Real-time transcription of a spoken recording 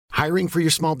Hiring for your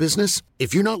small business?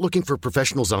 If you're not looking for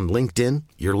professionals on LinkedIn,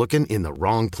 you're looking in the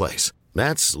wrong place.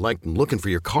 That's like looking for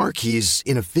your car keys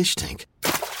in a fish tank.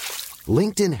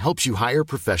 LinkedIn helps you hire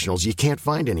professionals you can't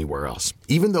find anywhere else,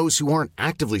 even those who aren't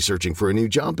actively searching for a new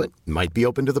job but might be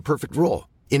open to the perfect role.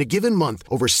 In a given month,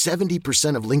 over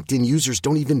 70% of LinkedIn users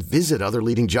don't even visit other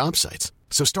leading job sites.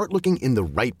 So start looking in the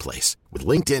right place. With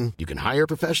LinkedIn, you can hire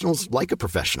professionals like a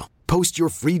professional. Post your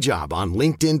free job on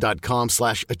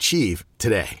linkedin.com/achieve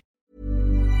today.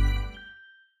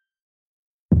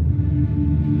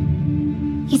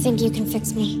 You think you can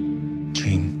fix me?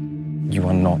 Jean, you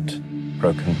are not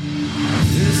broken.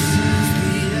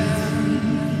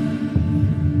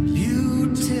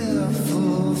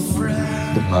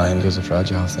 The mind is a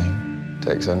fragile thing.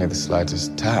 Takes only the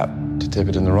slightest tap to tip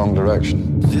it in the wrong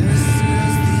direction.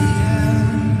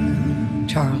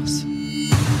 Charles,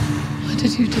 what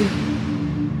did you do?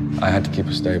 I had to keep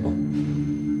her stable.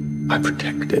 I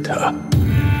protected her.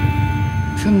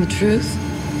 From the truth?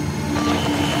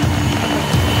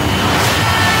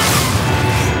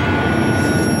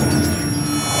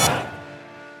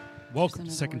 Welcome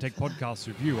to Second Take Podcast's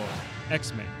review of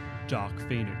X-Men Dark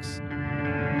Phoenix.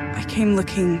 I came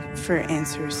looking for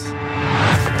answers.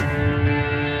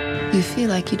 You feel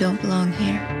like you don't belong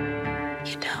here.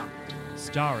 You don't.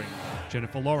 Starring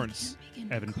Jennifer Lawrence,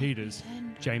 Evan Peters,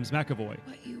 James McAvoy,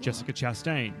 Jessica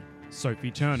Chastain,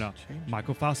 Sophie Turner,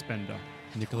 Michael Fassbender,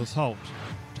 Nicholas Hoult,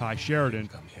 Ty Sheridan,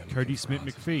 Cody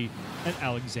Smith-McPhee, and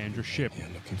Alexandra Shipp. You're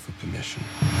looking for permission.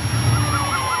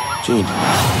 Jean.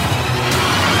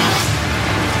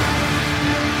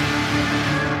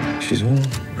 She's all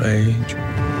rage,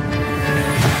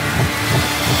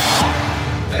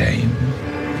 pain,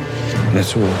 and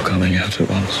it's all coming out at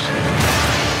once.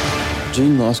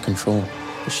 Jean lost control,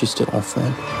 but she's still our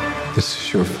friend. This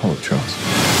is your fault, Charles.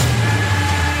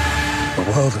 The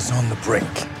world is on the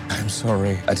brink. I'm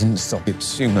sorry I didn't stop it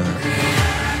sooner.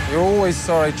 You're always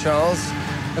sorry, Charles,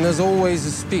 and there's always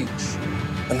a speech,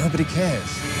 and nobody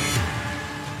cares.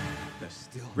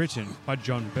 Written by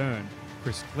John Byrne,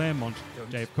 Chris Claremont,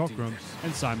 Dave Cockrum,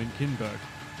 and Simon Kinberg,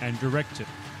 and directed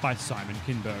by Simon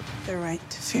Kinberg. They're right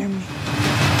to fear me.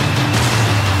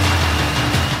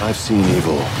 I've seen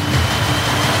evil.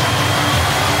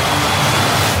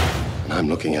 And I'm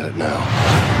looking at it now.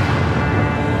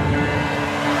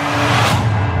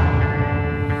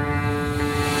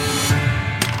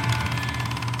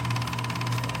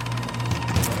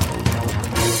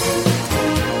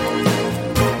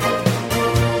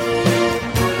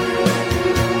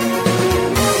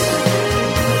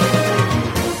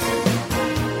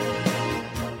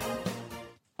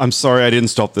 I'm sorry I didn't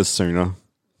stop this sooner.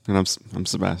 And I'm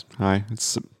Sebastian. Hi,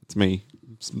 it's me,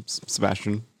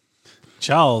 Sebastian.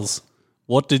 Charles,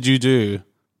 what did you do?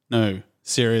 No,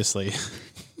 seriously.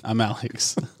 I'm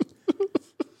Alex.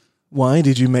 Why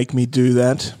did you make me do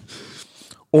that?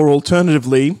 Or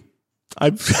alternatively, Why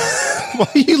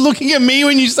are you looking at me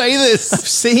when you say this? I've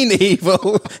seen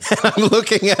evil and I'm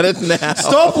looking at it now.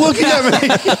 Stop looking at me.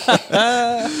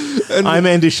 I'm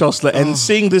Andy Schossler, and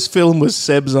seeing this film was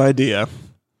Seb's idea.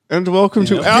 And welcome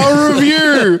to our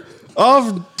review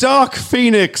of Dark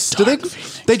Phoenix.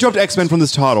 They dropped X-Men from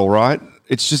this title, right?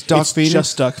 It's just Dark Phoenix? It's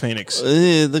just Dark Phoenix.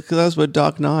 That's what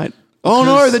Dark Knight. Oh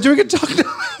no, they're doing a Dark Knight.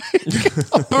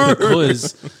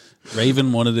 Because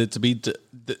Raven wanted it to be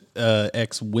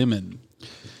X-Women.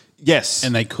 Yes.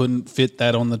 And they couldn't fit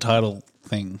that on the title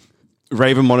thing.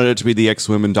 Raven wanted it to be the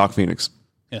X-Women Dark Phoenix.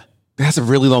 Yeah. That's a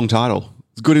really long title.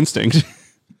 It's good instinct.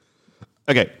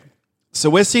 Okay. So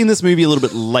we're seeing this movie a little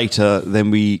bit later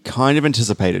than we kind of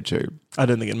anticipated to. I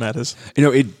don't think it matters. You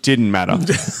know, it didn't matter.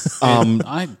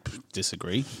 I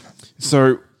disagree.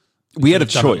 So we had a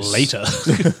choice. Later.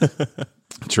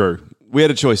 True. We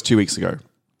had a choice 2 weeks ago.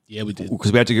 Yeah, we did.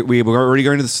 Because we were already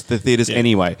going to the theaters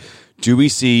anyway. Do we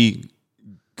see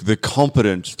the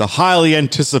competent, the highly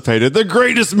anticipated, the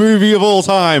greatest movie of all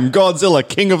time, Godzilla,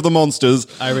 King of the Monsters,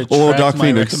 or Dark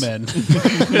Phoenix?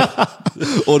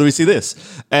 Or do we see this?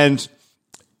 And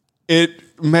it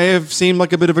may have seemed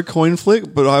like a bit of a coin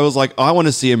flick, but I was like, I want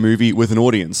to see a movie with an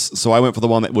audience. So I went for the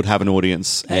one that would have an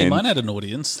audience. Hey, mine had an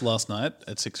audience last night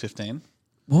at 6:15.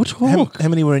 What talk? How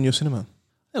many were in your cinema?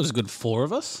 There was a good 4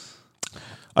 of us.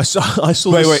 I saw.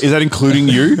 Wait, is that including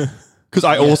you? Because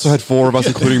I also had 4 of us,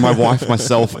 including my wife,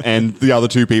 myself, and the other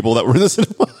 2 people that were in the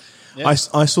cinema. Yep.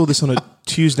 I saw this on a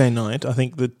Tuesday night. I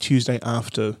think the Tuesday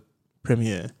after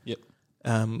premiere. Yep.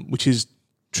 Which is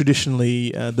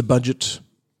traditionally the budget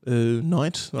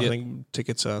night. I think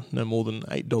tickets are no more than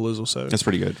 $8 or so. That's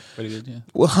pretty good. Pretty good, yeah.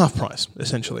 Well, half price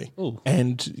essentially. Ooh.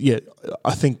 And yeah,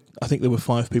 I think there were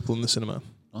 5 people in the cinema.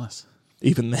 Nice.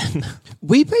 even then.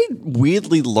 We paid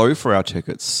weirdly low for our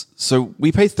tickets. So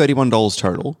we paid $31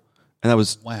 total. And that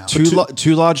was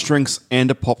two large drinks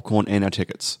and a popcorn and our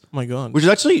tickets. Oh my God. Which is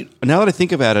actually, now that I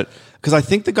think about it, because I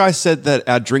think the guy said that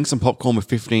our drinks and popcorn were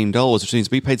 $15, which means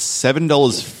we paid $8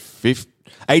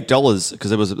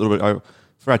 because it was a little bit over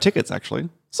for our tickets, actually.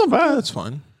 It's not bad. That's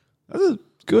fine. That's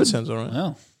good. That sounds all right.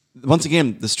 Wow. Once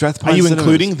again, the Strathpine Are you Cinemas.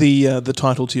 including the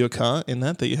title to your car in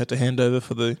that you had to hand over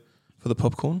for the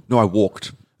popcorn? No, I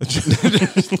walked.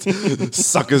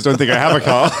 Suckers don't think I have a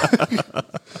car.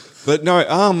 But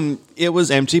no, it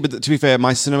was empty. But to be fair,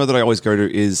 my cinema that I always go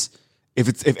to is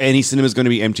if any cinema is going to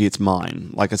be empty, it's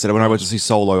mine. Like I said, when I went to see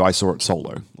Solo, I saw it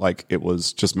solo. Like it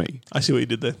was just me. I see what you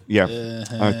did there. Yeah.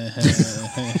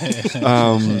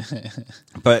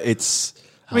 But it's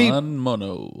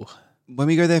mono. When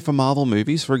we go there for Marvel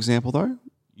movies, for example, though,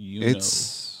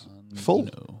 it's full.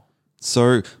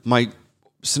 So my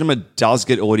cinema does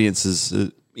get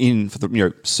audiences in for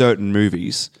the certain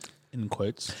movies. In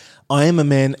quotes. I am a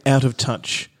man out of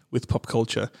touch with pop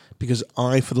culture because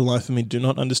I, for the life of me, do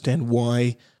not understand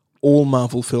why all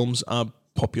Marvel films are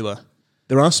popular.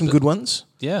 There are some good ones,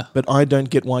 but I don't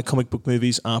get why comic book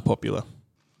movies are popular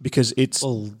because it's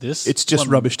just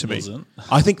rubbish to me. Wasn't.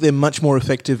 I think they're much more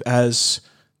effective as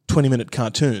 20-minute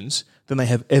cartoons than they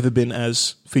have ever been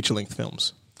as feature-length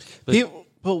films.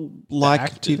 People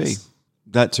like TV.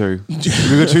 That too. We've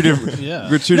got two different,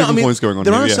 points going on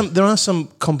there here. There are some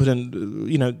competent,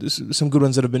 some good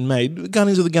ones that have been made.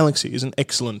 Guardians of the Galaxy is an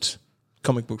excellent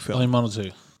comic book film. Only one or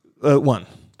two? One.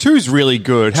 2's really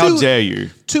good. How dare you?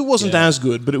 2 wasn't as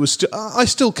good, but it was. I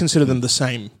still consider them the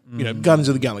same. Guardians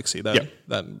of the Galaxy. That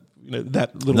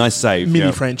little nice save,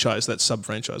 mini franchise, that sub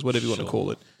franchise, whatever you want to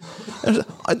call it.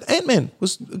 Ant-Man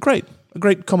was a great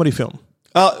comedy film.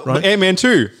 Right? Ant-Man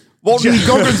 2. Walton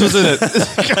Goggins was in it.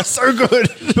 So good.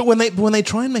 But when they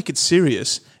try and make it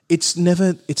serious, it's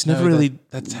never really.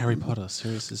 That's Harry Potter.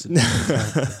 Serious is it?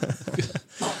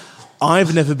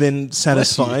 I've never been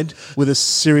satisfied with a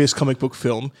serious comic book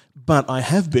film, but I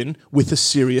have been with a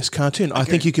serious cartoon. I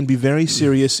think you can be very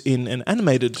serious in an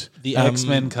animated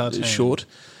X-Men cartoon short.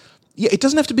 Yeah, it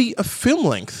doesn't have to be a film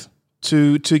length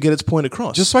to get its point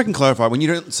across. Just so I can clarify, when you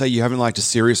don't say you haven't liked a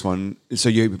serious one, so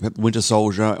you Winter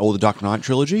Soldier or the Dark Knight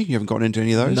trilogy, you haven't gotten into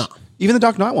any of those? No. Even the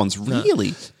Dark Knight ones,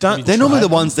 really? They're normally the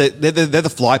ones that they're the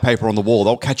flypaper on the wall.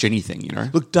 They'll catch anything,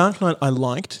 Look, Dark Knight I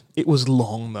liked. It was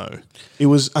long, though. It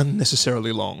was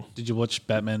unnecessarily long. Did you watch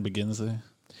Batman Begins, though?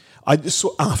 I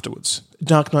saw afterwards.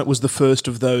 Dark Knight was the first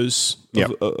of those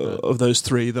of those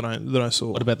three that I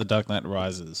saw. What about the Dark Knight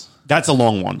Rises? That's a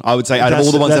long one. I would say out of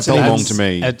all the ones that felt long to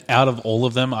me. Out of all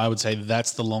of them, I would say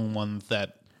that's the long one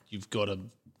that you've got to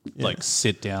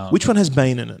sit down. Which one has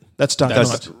Bane in it? That's Dark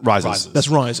Knight. Rises. That's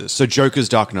Rises. So Joker's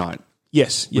Dark Knight.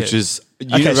 Yes. Which is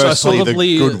universally the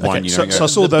good one. So I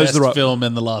saw those best film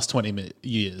in the last 20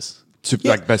 years.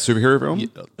 Like best superhero film?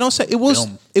 No, I'll say it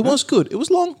was good. It was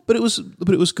long, but it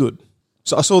was good.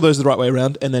 So I saw those the right way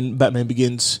around, and then Batman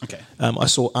Begins. Okay. I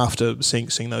saw after seeing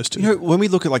those two. When we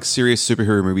look at like serious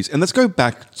superhero movies, and let's go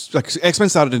back, like X-Men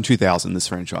started in 2000. This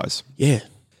franchise,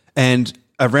 and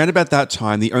around about that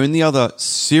time, the only other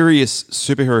serious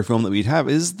superhero film that we'd have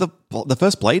is the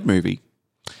first Blade movie.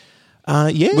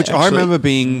 Which I remember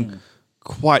being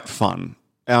quite fun.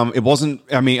 It wasn't.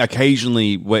 I mean,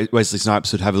 occasionally Wesley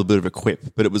Snipes would have a bit of a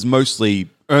quip, but it was mostly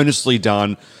earnestly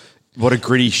done. What a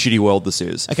gritty, shitty world this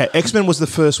is. Okay, X-Men was the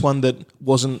first one that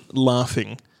wasn't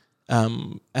laughing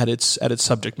at its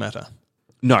subject matter.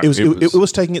 No, it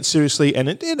was taking it seriously, and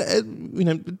it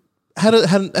had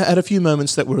a few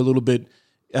moments that were a little bit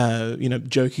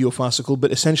jokey or farcical,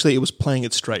 but essentially it was playing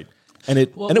it straight, and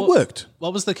it worked.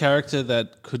 What was the character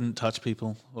that couldn't touch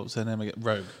people? What was their name again?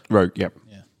 Rogue. Yep.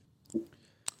 Yeah.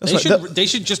 They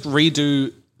should just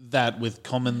redo that with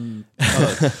common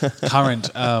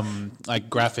current like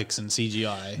graphics and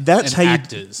CGI.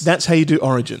 That's how you do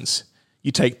Origins.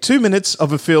 You take 2 minutes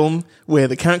of a film where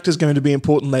the character's going to be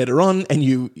important later on, and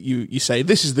you say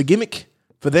this is the gimmick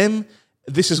for them.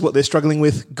 This is what they're struggling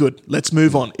with. Good. Let's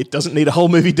move on. It doesn't need a whole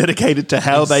movie dedicated to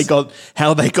how they got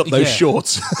those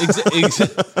shorts.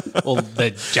 Or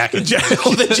their jacket.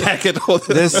 Or their jacket.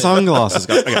 Their sunglasses.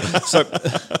 Okay. So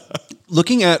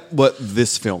looking at what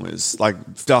this film is, like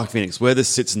Dark Phoenix, where this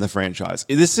sits in the franchise,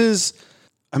 this is,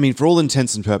 I mean, for all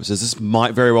intents and purposes, this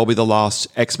might very well be the last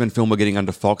X-Men film we're getting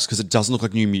under Fox because it doesn't look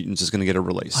like New Mutants is going to get a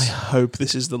release. I hope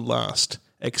this is the last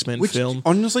X-Men film.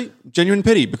 Honestly, genuine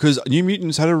pity, because New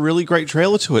Mutants had a really great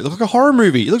trailer to it. It looked like a horror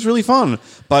movie. It looks really fun,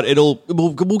 but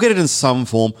we'll get it in some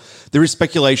form. There is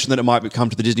speculation that it might come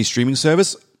to the Disney streaming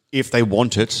service if they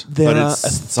want it. There are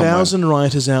 1,000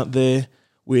 writers out there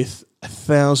with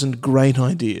 1,000 great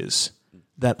ideas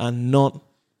that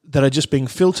are just being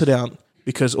filtered out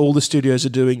because all the studios are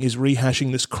doing is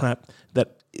rehashing this crap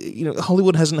that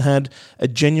Hollywood hasn't had a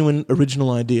genuine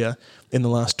original idea in the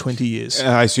last 20 years.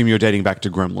 I assume you're dating back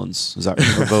to Gremlins. Is that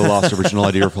the last original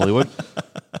idea of Hollywood?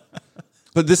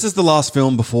 But this is the last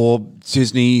film before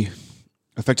Disney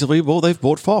effectively, they've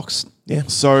bought Fox. Yeah.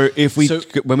 So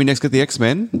when we next get the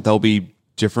X-Men, there'll be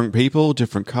different people,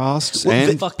 different casts,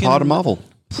 and part of Marvel.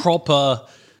 Proper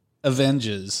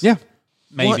Avengers. Yeah.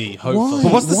 Maybe, hopefully.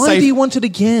 Why? Why do you want it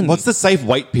again? What's the safe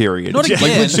wait period? Not again.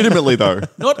 Like, legitimately, though.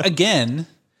 Not again.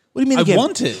 What do you mean again? I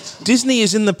want it. Disney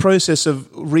is in the process of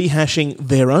rehashing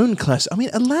their own class. I mean,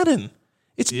 Aladdin.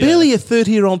 It's barely a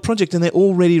 30-year-old project and they're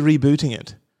already rebooting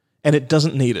it. And it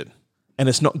doesn't need it. And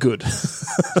it's not good.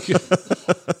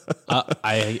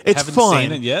 I it's haven't fine.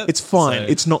 seen it yet. It's fine.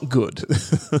 So. It's not good.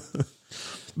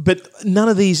 But none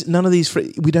of these,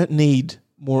 we don't need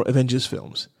more Avengers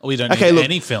films. We don't need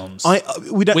any films.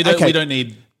 We don't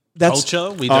need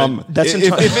culture. We don't.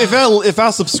 If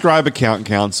our subscriber count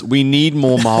counts, we need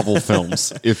more Marvel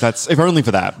films. If only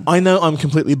for that. I know I'm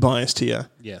completely biased here.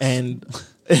 Yes. And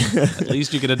at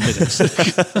least you can admit it.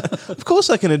 Of course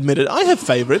I can admit it. I have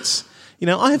favourites.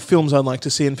 I have films I'd like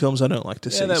to see and films I don't like to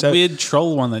see. That weird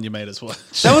troll one that you made us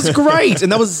watch. That was great.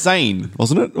 And that was Zane,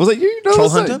 wasn't it? Was it you? No, Troll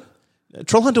Hunter?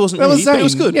 Troll Hunter wasn't me, was but it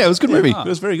was good. Yeah, it was a good movie. It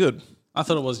was very good. I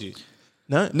thought it was you.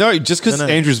 No, just because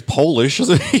Andrew's Polish,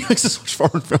 he likes to watch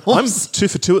foreign films. I'm 2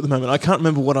 for 2 at the moment. I can't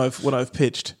remember what I've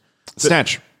pitched.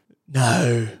 Snatch.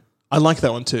 No, I like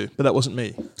that one too, but that wasn't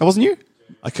me. That wasn't you?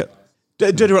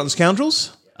 Dirty Rotten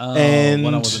Scoundrels. And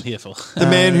one I wasn't here for. The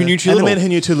Man Who Knew Too Little. And The Man Who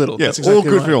Knew Too Little. Yeah, that's exactly all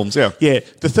good right. films, yeah. Yeah,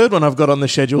 the third one I've got on the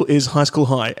schedule is High School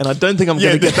High, and I don't think I'm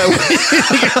going to get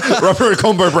that one. Rubber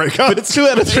combo breaker. But 2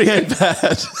 out of 3 ain't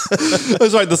bad. It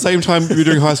was like the same time we were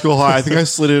doing High School High, I think I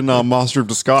slid in Master of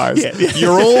Disguise. Yeah.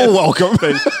 You're all welcome.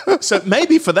 So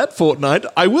maybe for that fortnight,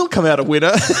 I will come out a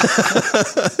winner.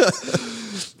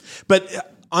 But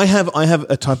I have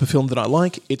a type of film that I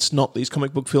like. It's not these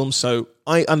comic book films, so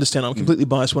I understand I'm completely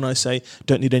biased when I say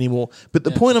don't need any more. But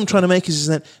the point I'm trying to make is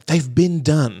that they've been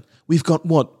done. We've got,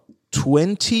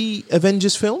 20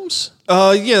 Avengers films?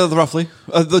 Yeah, roughly.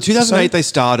 The 2008 they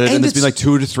started, and there's been like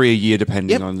 2 to 3 a year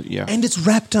depending on... Yeah. And it's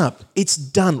wrapped up. It's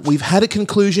done. We've had a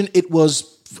conclusion. It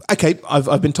was... Okay,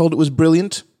 I've been told it was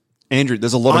brilliant. Andrew,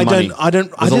 there's a lot of money.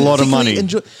 There's a lot of money.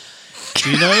 Do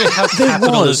you know how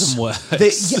capitalism works?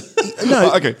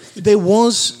 Okay. There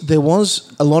was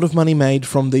a lot of money made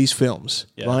from these films,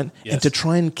 right? Yes. And to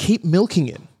try and keep milking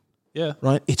it,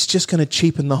 right? It's just going to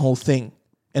cheapen the whole thing,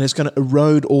 and it's going to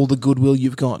erode all the goodwill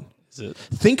you've got. Is it?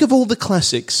 Think of all the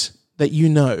classics that you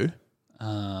know,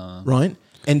 right?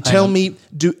 And tell me,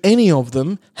 do any of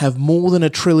them have more than a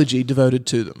trilogy devoted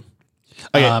to them?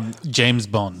 Okay. James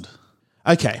Bond.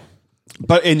 Okay.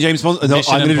 But in James Bond, I'm going to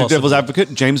do Impossible. devil's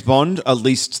advocate. James Bond, at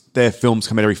least their films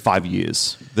come out every 5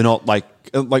 years. They're not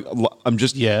I'm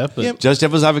just just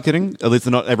devil's advocating. At least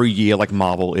they're not every year like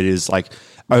Marvel. It is like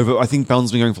over. I think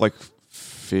Bond's been going for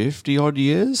 50 odd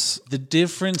years. The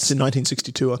difference It's in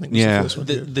 1962, I think. Was the first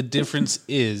one. The difference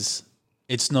is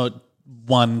it's not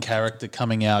one character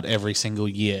coming out every single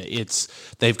year.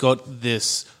 They've got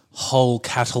this whole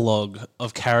catalogue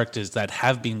of characters that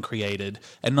have been created,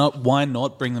 and why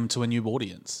not bring them to a new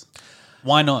audience?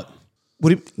 Why not?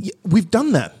 We've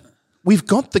done that. We've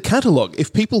got the catalogue.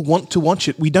 If people want to watch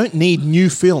it, we don't need new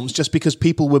films just because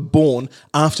people were born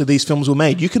after these films were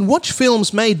made. You can watch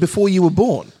films made before you were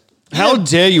born. How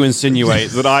dare you insinuate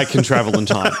that I can travel in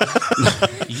time?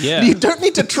 Yeah. You don't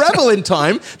need to travel in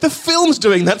time. The film's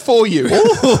doing that for you.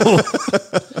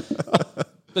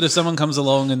 But if someone comes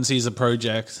along and sees a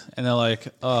project and they're like,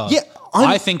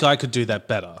 I think I could do that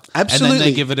better. Absolutely. And then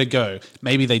they give it a go.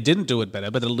 Maybe they didn't do it better,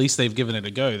 but at least they've given it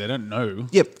a go. They don't know.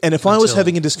 Yep. And if I was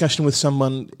having a discussion with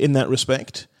someone in that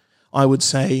respect, I would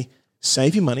say,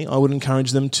 save your money. I would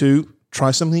encourage them to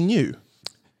try something new.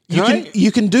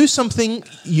 You can do something.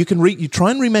 You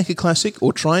try and remake a classic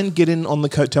or try and get in on the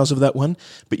coattails of that one,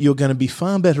 but you're going to be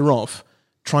far better off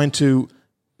trying to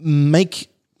make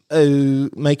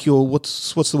your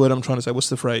what's the word I'm trying to say? What's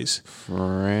the phrase?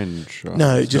 Franchise.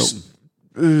 No, just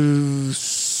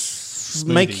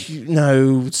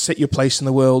set your place in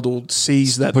the world or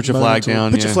seize that. Put your flag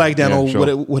down. Put your flag down or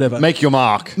whatever. Make your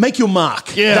mark. Make your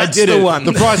mark. Yeah, that's I did the it. one.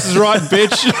 The price is right,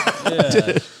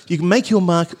 bitch. You can make your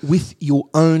mark with your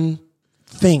own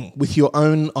thing, with your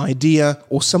own idea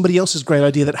or somebody else's great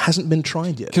idea that hasn't been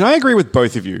tried yet. Can I agree with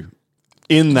both of you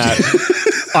in that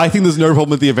I think there's no problem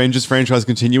with the Avengers franchise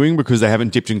continuing because they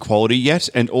haven't dipped in quality yet,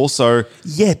 and also...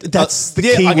 That's the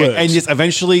key word. And yes,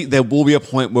 eventually there will be a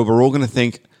point where we're all going to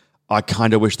think, I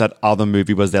kind of wish that other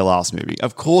movie was their last movie.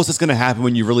 Of course, it's going to happen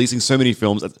when you're releasing so many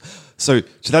films. So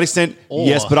to that extent,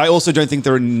 yes, but I also don't think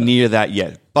they're near that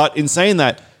yet. But in saying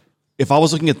that, if I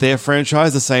was looking at their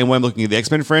franchise the same way I'm looking at the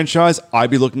X-Men franchise, I'd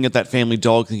be looking at that family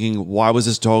dog thinking, why was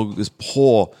this dog, this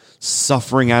poor,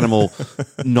 suffering animal,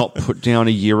 not put down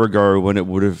a year ago when it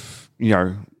would have,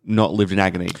 not lived in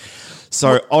agony?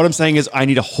 So all I'm saying is I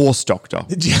need a horse doctor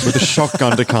with a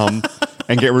shotgun to come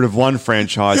and get rid of one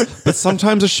franchise. But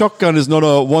sometimes a shotgun is not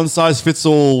a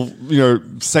one-size-fits-all,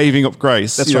 saving up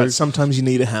grace. That's right. Sometimes you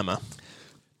need a hammer.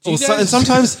 And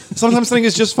sometimes something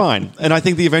is just fine. And I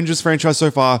think the Avengers franchise so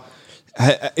far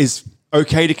is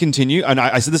okay to continue. And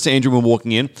I said this to Andrew when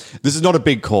walking in. This is not a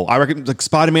big call. I reckon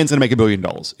Spider-Man's going to make $1 billion.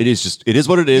 It is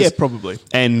what it is. Yeah, probably.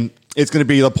 And it's going to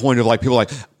be the point of people are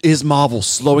like, is Marvel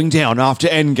slowing down after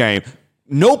Endgame?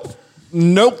 Nope,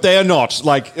 they are not.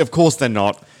 Of course they're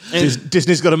not.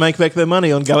 Disney's got to make back their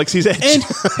money on Galaxy's Edge. And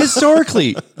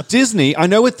historically, Disney, I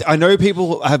know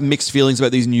people have mixed feelings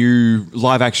about these new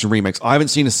live-action remakes. I haven't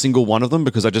seen a single one of them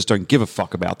because I just don't give a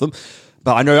fuck about them.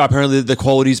 But I know apparently the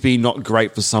quality's been not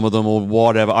great for some of them or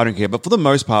whatever. I don't care. But for the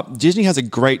most part, Disney has a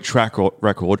great track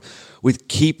record with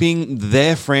keeping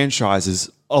their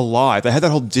franchises alive. They had that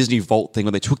whole Disney Vault thing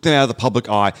where they took them out of the public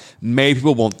eye, made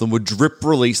people want them, would drip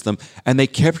release them, and they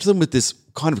kept them with this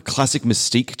kind of classic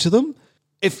mystique to them.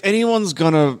 If anyone's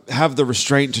going to have the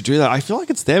restraint to do that, I feel like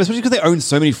it's them, especially because they own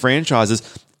so many franchises.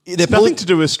 It's nothing to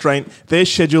do with restraint. Their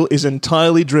schedule is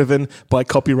entirely driven by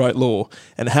copyright law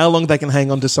and how long they can hang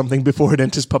on to something before it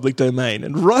enters public domain.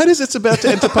 And right as it's about to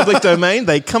enter public domain,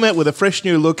 they come out with a fresh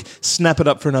new look, snap it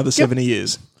up for another 70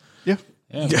 years. Yeah.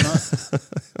 Yeah.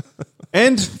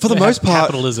 And for the most part,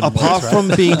 capitalism apart works, from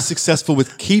being successful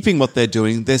with keeping what they're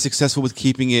doing, they're successful with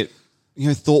keeping it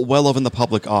thought well of in the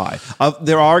public eye.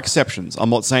 There are exceptions. I'm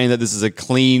not saying that this is a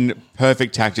clean,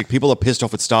 perfect tactic. People are pissed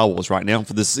off at Star Wars right now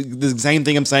for the same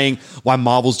thing I'm saying why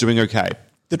Marvel's doing okay.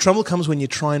 The trouble comes when you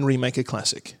try and remake a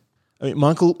classic. I mean,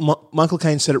 Michael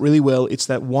Caine said it really well. It's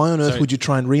that why on earth would you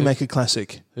try and remake a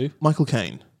classic? Who? Michael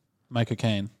Caine. Michael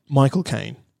Caine. Michael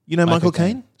Caine. You know Michael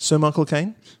Caine? Sir Michael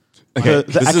Caine? Okay,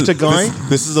 the actor guy?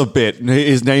 This is a bit.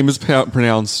 His name is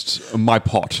pronounced My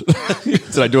Pot.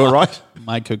 Did I do it right?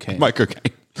 Michael Caine. Michael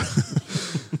Caine.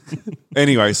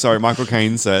 Anyway, sorry, Michael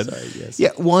Caine said. Yes.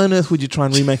 Yeah, why on earth would you try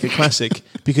and remake a classic?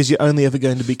 Because you're only ever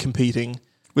going to be competing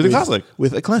with a classic.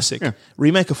 With a classic. Yeah.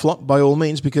 Remake a flop by all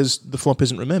means because the flop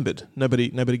isn't remembered. Nobody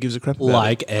gives a crap about it.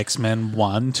 Like X-Men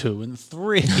 1, 2, and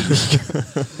 3.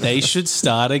 They should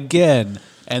start again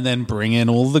and then bring in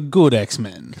all the good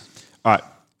X-Men. All right.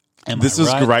 This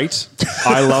is great.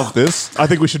 I love this. I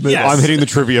think we should move on. I'm hitting the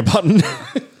trivia button.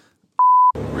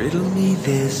 Riddle me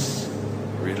this,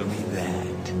 riddle me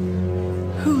that.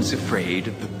 Who's afraid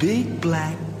of the big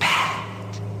black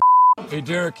bat? Hey,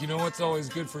 Derek, you know what's always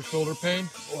good for shoulder pain?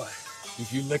 What?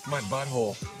 If you lick my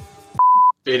butthole.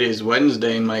 It is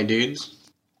Wednesday, my dudes.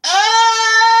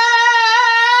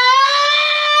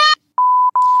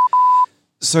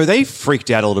 So they freaked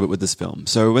out a little bit with this film.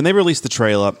 So when they released the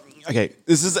trailer, okay,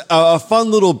 this is a fun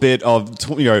little bit of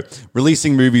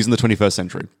releasing movies in the 21st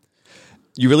century.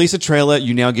 You release a trailer,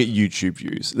 you now get YouTube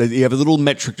views. You have a little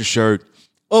metric to show,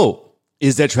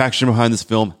 is there traction behind this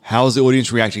film? How is the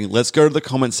audience reacting? Let's go to the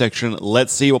comment section.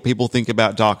 Let's see what people think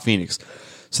about Dark Phoenix.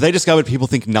 So they discovered people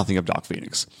think nothing of Dark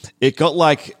Phoenix. It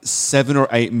got 7 or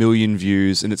 8 million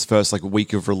views in its first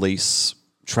week of release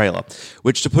trailer,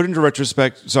 which to put into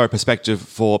perspective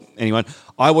for anyone,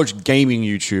 I watch gaming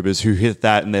YouTubers who hit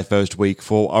that in their first week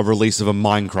for a release of a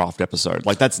Minecraft episode.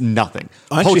 That's nothing.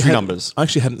 Paltry numbers. I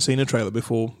actually hadn't seen a trailer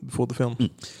before the film.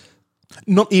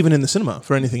 Not even in the cinema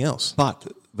for anything else.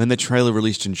 But when the trailer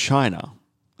released in China,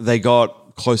 they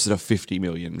got closer to 50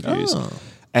 million views. Oh.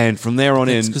 And from there on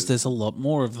in... because there's a lot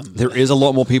more of them. There is a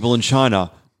lot more people in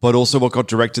China. But also what got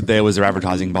directed there was their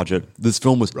advertising budget. This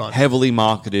film was heavily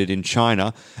marketed in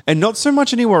China and not so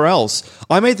much anywhere else.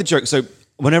 I made the joke. So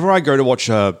whenever I go to watch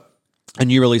a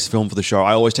new release film for the show,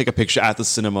 I always take a picture at the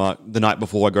cinema the night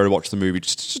before I go to watch the movie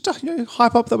just to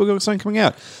hype up that we've got something coming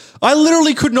out. I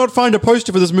literally could not find a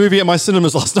poster for this movie at my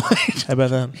cinemas last night. How about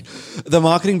that? The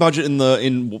marketing budget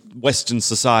in Western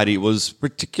society was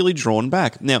particularly drawn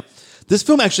back. Now, this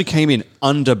film actually came in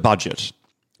under budget,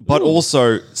 but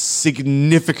also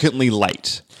significantly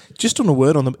late. Just on a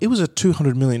word on them, it was a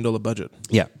 $200 million budget.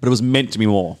 Yeah, but it was meant to be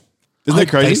more. Isn't that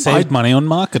crazy? They saved money on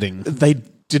marketing. They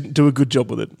didn't do a good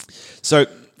job with it. So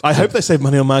I hope they saved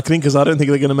money on marketing because I don't think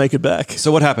they're going to make it back.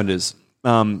 So what happened is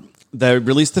they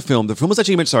released the film. The film was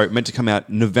actually meant to come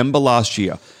out November last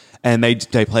year, and they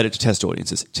played it to test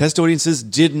audiences. Test audiences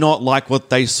did not like what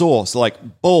they saw. So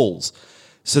balls.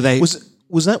 So they...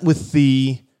 Was that with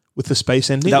the With the space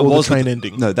ending That or was the train with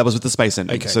ending? No, that was with the space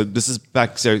ending. Okay. So this is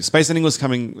back. So space ending was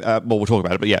coming. Well, we'll talk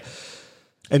about it, but yeah.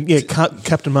 And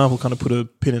Captain Marvel kind of put a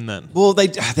pin in that. Well, they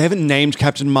haven't named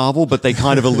Captain Marvel, but they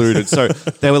kind of alluded. So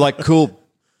they were like, cool,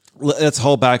 let's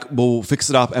hold back. We'll fix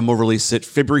it up and we'll release it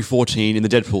February 14 in the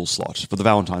Deadpool slot for the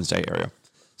Valentine's Day area.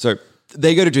 So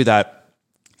they go to do that.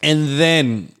 And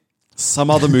then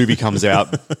some other movie comes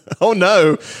out. Oh,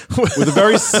 no. With a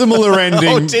very similar ending,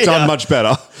 Oh, dear. done much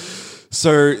better.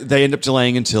 So they end up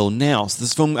delaying until now. So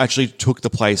this film actually took the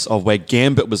place of where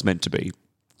Gambit was meant to be,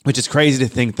 which is crazy to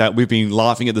think that we've been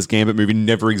laughing at this Gambit movie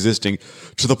never existing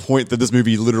to the point that this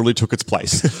movie literally took its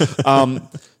place.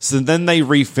 So then they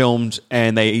refilmed,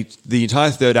 and the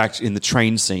entire third act in the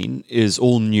train scene is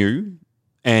all new,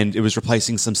 and it was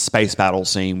replacing some space battle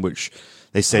scene, which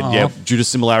they said, due to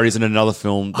similarities in another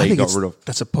film, they got rid of.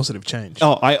 That's a positive change.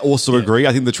 Oh, I also agree.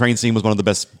 I think the train scene was one of the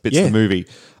best bits of the movie.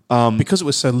 Because it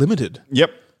was so limited.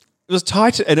 Yep. It was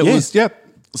tight and it was,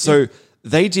 So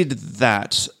they did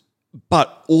that.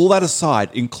 But all that aside,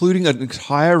 including an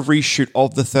entire reshoot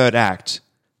of the third act,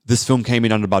 this film came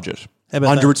in under budget.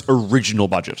 Under its original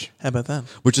budget. How about that?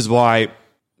 Which is why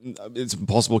it's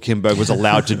impossible Kim Berg was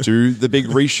allowed to do the big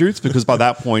reshoots, because by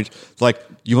that point, like,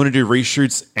 you want to do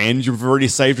reshoots and you've already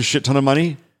saved a shit ton of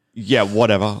money? Yeah,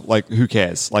 whatever. Like, who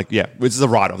cares? Like, yeah, this is a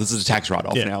write-off. This is a tax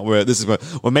write-off now. We're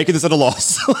making this at a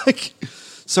loss.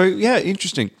 So, yeah,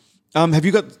 interesting. Have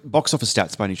you got box office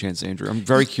stats by any chance, Andrew? I'm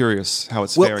very curious how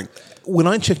it's faring. When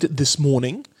I checked it this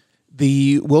morning,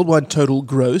 the worldwide total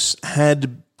gross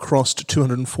had crossed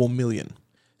 204 million.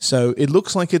 So it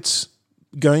looks like it's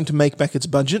going to make back its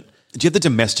budget. Do you have the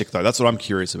domestic, though? That's what I'm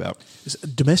curious about.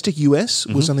 Domestic US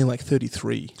was only like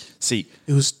 33. See.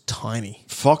 It was tiny.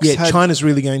 Fox China's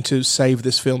really going to save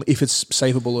this film, if it's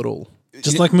savable at all.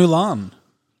 Just like Mulan.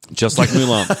 Just like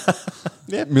Mulan.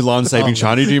 Mulan saving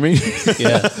China, do you mean?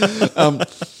 Yeah.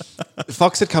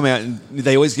 Fox had come out and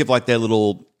they always give like their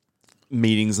little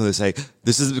meetings and they say,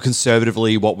 this is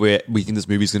conservatively what we think this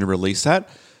movie's going to release at.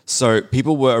 So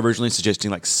people were originally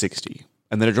suggesting like 60.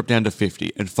 And then it dropped down to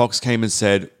 50. And Fox came and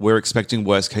said, we're expecting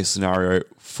worst case scenario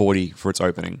 40 for its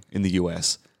opening in the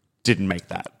US. Didn't make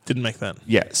that.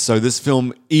 Yeah. So this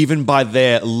film, even by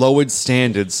their lowered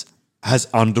standards, has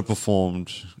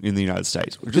underperformed in the United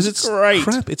States, which is great.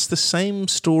 Crap, it's the same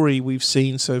story we've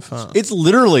seen so far. It's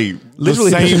literally the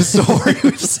same story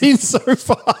we've seen so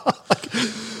far.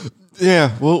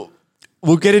 Yeah, well,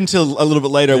 we'll get into a little bit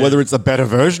later whether it's a better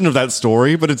version of that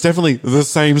story, but it's definitely the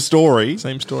same story.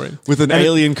 With an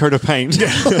alien coat of paint.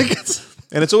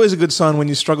 And it's always a good sign when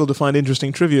you struggle to find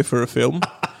interesting trivia for a film.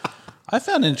 I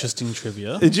found interesting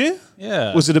trivia. Did you?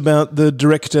 Yeah. Was it about the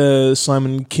director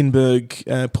Simon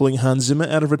Kinberg pulling Hans Zimmer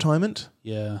out of retirement?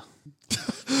 Yeah.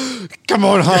 Come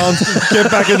on, Hans, get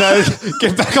back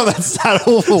on that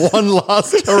saddle for one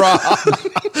last hurrah.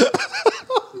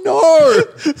 No,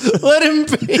 let him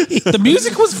be. The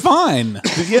music was fine.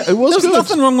 Yeah, it was. There was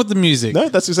nothing wrong with the music. No,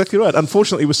 that's exactly right.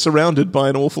 Unfortunately, it was surrounded by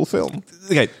an awful film.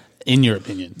 Okay, in your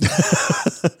opinion.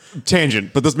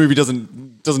 Tangent, but this movie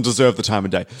doesn't deserve the time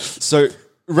of day. So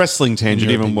wrestling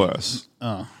tangent, even worse.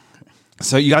 Oh.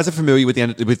 So you guys are familiar with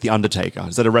the Undertaker?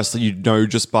 Is that a wrestler you know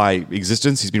just by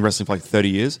existence? He's been wrestling for like 30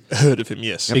 years. Heard of him,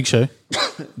 yes. Big Show.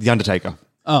 The Undertaker.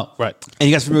 Oh, right. And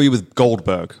you guys familiar with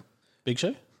Goldberg? Big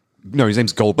Show? No, his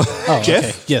name's Goldberg. Oh, Jeff?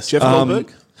 okay. Yes. Jeff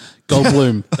Goldberg?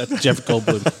 Goldblum. That's Jeff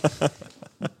Goldblum.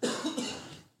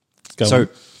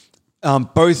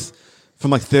 Both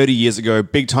from like 30 years ago,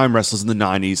 big time wrestlers in the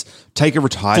 90s. Taker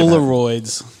retired. Full of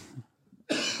roids.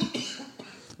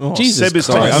 Oh, Jesus Seb is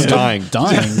Christ. I'm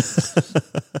dying.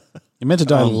 You're meant to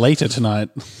die later tonight.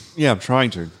 Yeah, I'm trying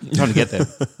to get there.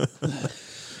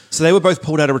 So they were both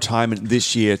pulled out of retirement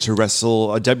this year to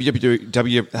wrestle a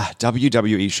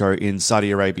WWE show in Saudi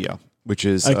Arabia, which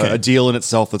is a deal in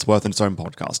itself that's worth its own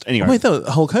podcast. Anyway. Wait,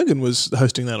 Hulk Hogan was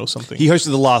hosting that or something? He hosted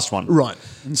the last one. Right.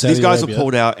 So these guys were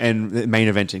pulled out and main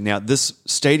eventing. Now, this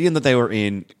stadium that they were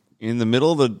in the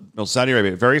middle of Saudi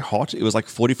Arabia, very hot. It was like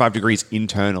 45 degrees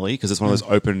internally because it's one of those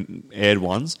open-aired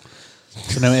ones.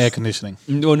 So no air conditioning.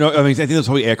 No, I mean, I think there's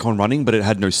probably aircon running, but it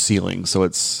had no ceiling, so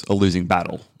it's a losing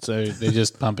battle. So they're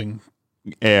just pumping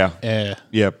air.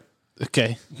 Yep.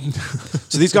 Okay.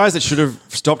 So these guys that should have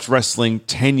stopped wrestling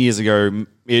 10 years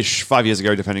ago-ish, 5 years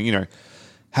ago, depending,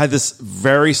 had this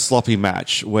very sloppy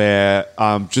match where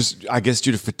just, I guess,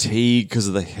 due to fatigue because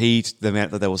of the heat, the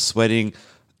amount that they were sweating,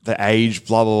 the age,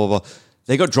 blah, blah, blah, blah,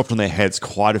 they got dropped on their heads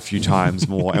quite a few times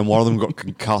more, and one of them got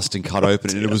concussed and cut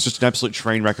open, and it was just an absolute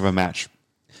train wreck of a match.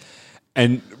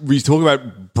 And we talk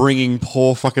about bringing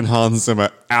poor fucking Hans Zimmer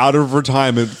out of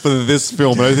retirement for this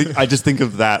film. And I just think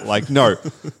of that. Like, no,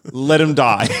 let him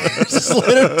die. Just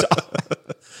let him die.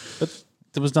 But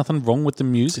there was nothing wrong with the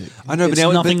music. I know, but it's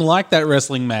now nothing like that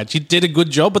wrestling match. He did a good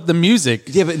job with the music.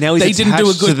 Yeah, but now he's they didn't do a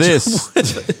attached good to this. job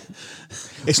with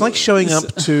it. It's like showing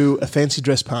up to a fancy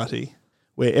dress party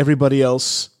where everybody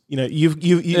else, you've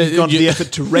gone to the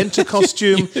effort to rent a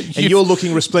costume and you're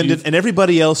looking resplendent, and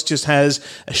everybody else just has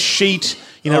a sheet,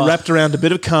 wrapped around a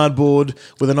bit of cardboard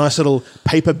with a nice little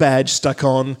paper badge stuck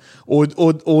on,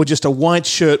 or just a white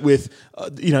shirt with,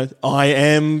 I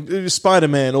am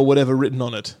Spider-Man or whatever written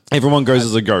on it. Everyone goes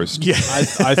as a ghost. Yeah,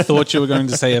 I thought you were going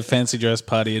to say a fancy dress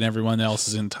party and everyone else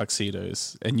is in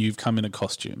tuxedos and you've come in a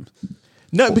costume.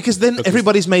 No, because then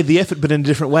everybody's made the effort, but in a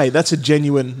different way. That's a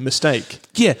genuine mistake.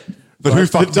 Yeah. But who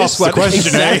fucked up the question?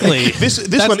 Exactly. This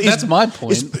one is, that's my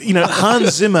point. Is,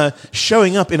 Hans Zimmer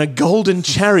showing up in a golden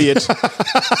chariot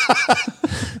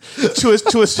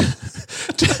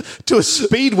to a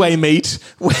speedway meet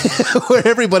where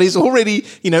everybody's already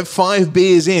 5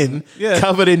 beers in,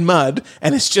 covered in mud,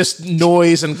 and it's just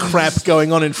noise and crap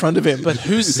going on in front of him. But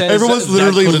who says everyone's that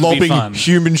literally couldn't be lobbing fun?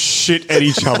 human shit at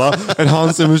each other, and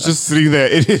Hans Zimmer's just sitting there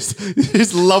in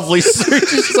his lovely suit.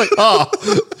 He's just like,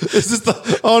 is this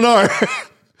the? Oh no.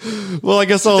 Well, I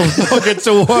guess I'll get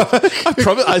to work.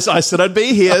 I said I'd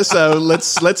be here, so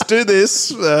let's do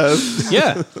this.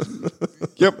 Yeah.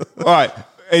 Yep. All right.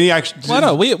 Any action? Why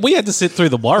not? We had to sit through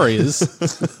the Warriors.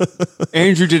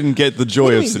 Andrew didn't get the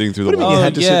joy of sitting through the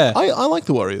Warriors. Yeah. I like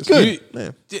the Warriors. Good.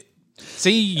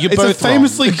 See, you're It's both a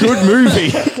famously wrong. good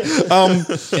movie.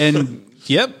 And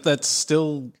yep, that's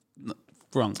still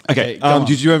wrong. Okay. go on.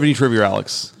 Did you have any trivia,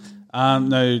 Alex?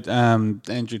 No.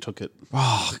 Andrew took it.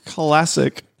 Oh,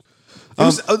 classic. It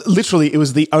was, literally, it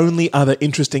was the only other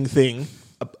interesting thing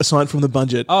aside from the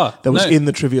budget that was in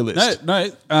the trivia list. No.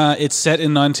 It's set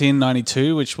in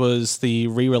 1992, which was the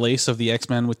re-release of the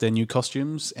X-Men with their new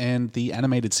costumes and the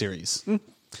animated series.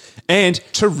 And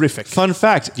terrific. Fun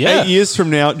fact, Yeah. 8 years from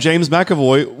now, James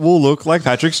McAvoy will look like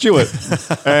Patrick Stewart.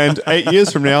 And 8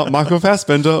 years from now, Michael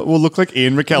Fassbender will look like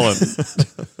Ian McKellen.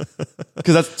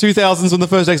 Because that's 2000s when the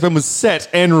first X-Men was set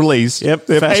and released. Yep.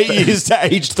 They have 8 years to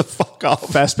age the fuck up.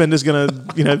 Fassbender's going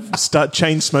to, start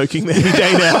chain smoking any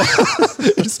day now.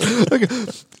 Like,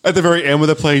 at the very end where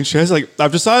they're playing chess, like,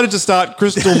 I've decided to start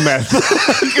crystal meth.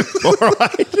 All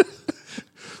right.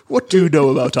 What do you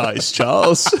know about ice,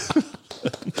 Charles?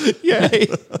 Yay.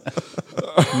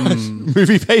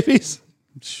 Movie babies?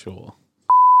 Sure.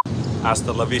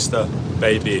 Hasta la vista,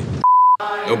 baby.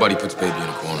 Nobody puts baby in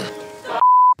a corner.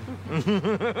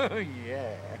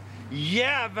 Yeah.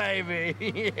 Yeah,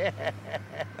 baby. Yeah.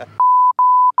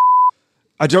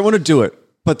 I don't want to do it,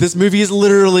 but this movie is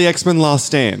literally X-Men Last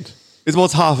Stand. It's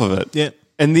what's half of it. Yeah.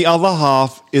 And the other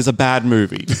half is a bad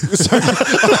movie.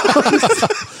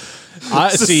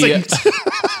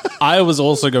 I was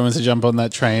also going to jump on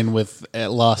that train with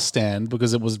Last Stand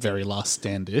because it was very Last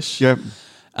Stand-ish. Yep.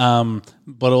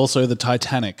 But also the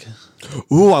Titanic.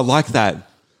 Ooh, I like that.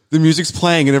 The music's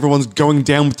playing and everyone's going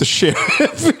down with the ship.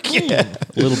 Yeah.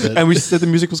 A little bit. And we said the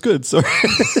music was good, so. A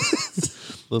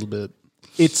little bit.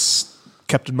 It's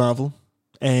Captain Marvel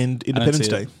and Independence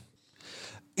see it. Day.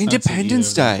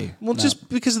 Independence Day. Well, just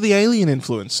because of the alien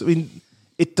influence. I mean,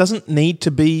 it doesn't need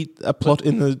to be a plot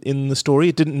in the story.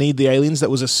 It didn't need the aliens. That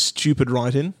was a stupid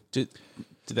write-in. Did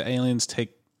the aliens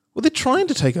take... Well, they're trying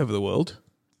to take over the world.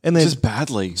 And they're Just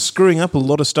badly. screwing up a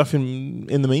lot of stuff in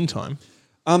the meantime.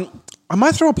 I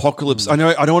might throw Apocalypse. I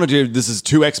know I don't want to do this as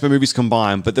 2 X-Men movies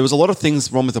combined, but there was a lot of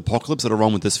things wrong with Apocalypse that are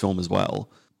wrong with this film as well.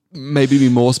 Maybe be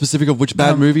more specific of which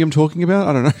bad movie I'm talking about?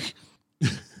 I don't know.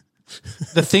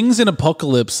 The things in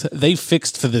Apocalypse, they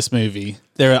fixed for this movie.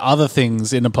 There are other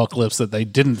things in Apocalypse that they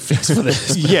didn't fix for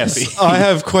this movie. Yes, I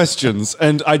have questions,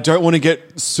 and I don't want to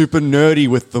get super nerdy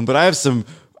with them, but I have some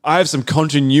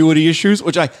continuity issues,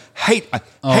 which I hate. I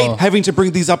hate having to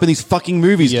bring these up in these fucking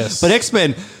movies. Yes. But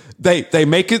X-Men, they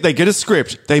make it. They get a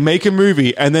script. They make a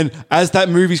movie, and then as that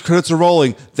movie's credits are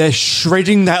rolling, they're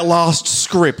shredding that last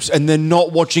script, and they're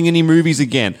not watching any movies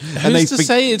again. And Who's to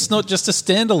say it's not just a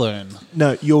standalone?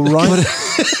 No, you're right.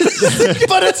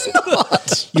 But it's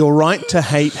not. You're right to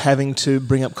hate having to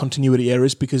bring up continuity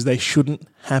errors because they shouldn't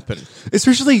happen.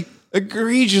 Especially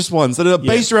egregious ones that are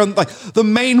based around, like, the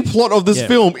main plot of this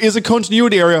film is a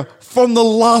continuity error from the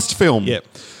last film. Yeah.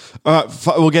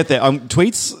 We'll get there.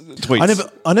 Tweets.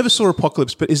 I never saw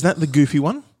Apocalypse, but is that the goofy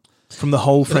one from the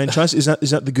whole franchise? Is that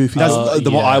the goofy? That's one?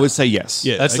 the one I would say yes.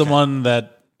 Yeah, that's the one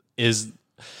that is.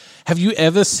 Have you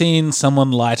ever seen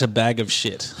someone light a bag of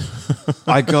shit?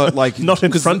 I got like not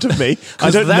in front of me. I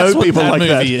 'Cause don't that's know what people that like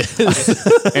movie that.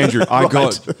 is. Andrew, I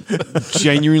got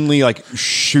genuinely like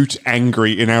shoot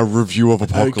angry in our review of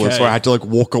Apocalypse, Okay. where I had to like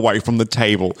walk away from the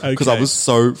table because I Okay. was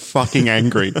so fucking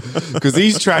angry because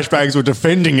these trash bags were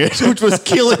defending it, which was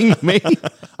killing me.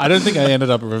 I don't think I ended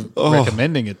up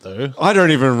recommending it though. I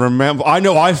don't even remember. I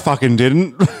know I fucking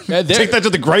didn't. Yeah, there- Take that to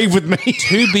the grave with me.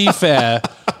 To be fair,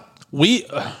 we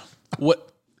what.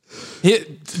 Here,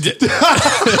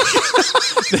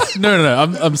 no.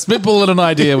 I'm spitballing an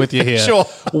idea with you here. Sure.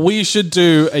 We should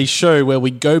do a show where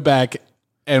we go back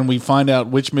and we find out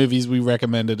which movies we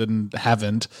recommended and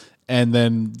haven't, and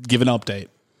then give an update.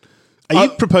 Are you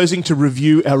proposing to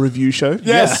review our review show?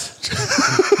 Yes.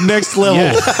 Next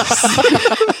level.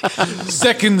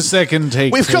 Second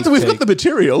take. We've got the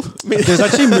material. There's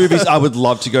actually movies I would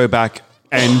love to go back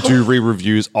and do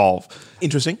re-reviews of.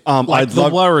 Interesting. Like The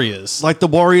Warriors. Like The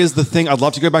Warriors, The Thing. I'd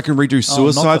love to go back and redo not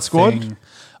Suicide The Squad. Thing.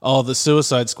 Oh, the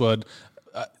Suicide Squad.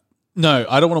 No,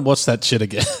 I don't want to watch that shit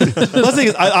again. The thing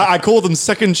is, I call them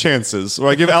second chances, where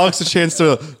I give Alex a chance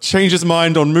to change his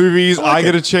mind on movies. I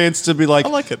get a chance to be like,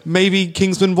 maybe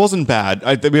Kingsman wasn't bad. We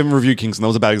haven't reviewed Kingsman. That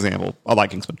was a bad example. I like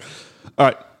Kingsman. All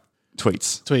right.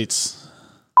 Tweets.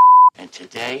 And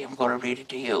today I'm going to read it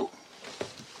to you.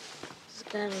 Is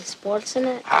there any sports in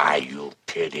it? Are you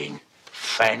kidding?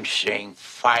 Fencing,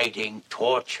 fighting,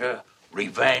 torture,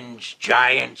 revenge,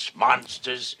 giants,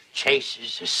 monsters,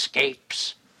 chases,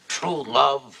 escapes, true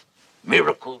love,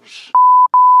 miracles.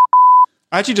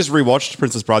 I actually just rewatched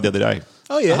Princess Bride the other day.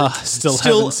 Oh, yeah. Still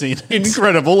haven't seen it.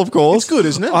 Incredible, of course. It's good,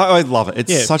 isn't it? I love it.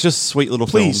 It's Yeah. such a sweet little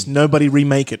Please, film. nobody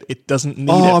remake it. It doesn't need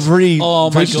it. I've already. Oh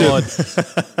my pitched god,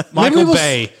 it. Michael Maybe we'll-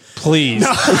 Bay, please.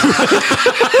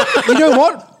 You know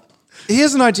what?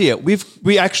 Here's an idea.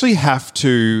 We actually have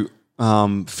to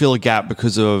fill a gap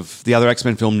because of the other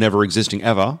X-Men film never existing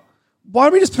ever. Why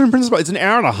don't we just put in Princess Bride? It's an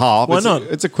hour and a half. Why It's not?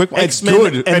 It's a quick one. It's X-Men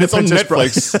good. And the it's on Princess Bride.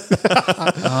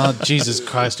 Netflix. Oh, Jesus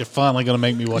Christ, you're finally going to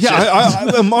make me watch Yeah,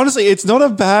 it. honestly, it's not a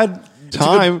bad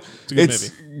time. it's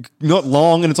a good not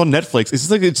long, and it's on Netflix. It's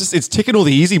just like it's ticking all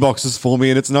the easy boxes for me,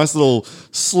 and it's a nice little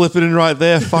slip it in right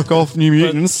there. Fuck off, New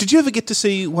Mutants. Did you ever get to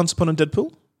see Once Upon a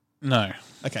Deadpool? No.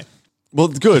 Okay. Well,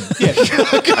 good. Yeah.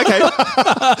 Okay.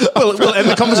 We'll end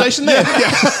the conversation there.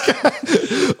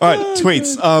 All right,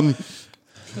 tweets.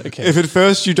 Okay. If at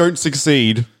first you don't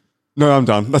succeed, no, I'm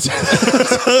done. That's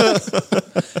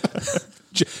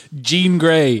Jean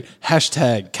Grey,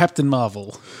 hashtag Captain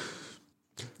Marvel.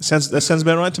 That sounds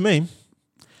about right to me.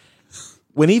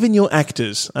 When even your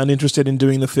actors aren't interested in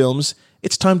doing the films,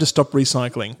 it's time to stop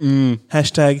recycling.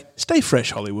 Hashtag stay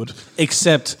fresh, Hollywood.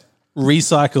 Except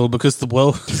recycle because the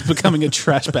world is becoming a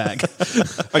trash bag.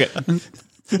 okay.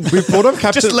 We've brought up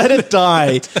Captain. Just let it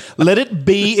die. Let it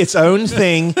be its own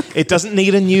thing. It doesn't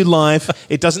need a new life.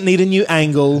 It doesn't need a new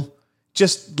angle.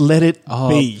 Just let it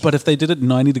be. But if they did it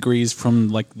 90 degrees from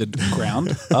like the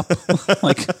ground up,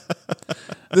 like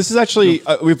This is actually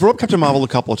we've brought up Captain Marvel a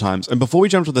couple of times, and before we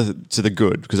jump to the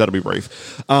good, because that'll be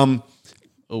brief.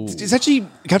 It's actually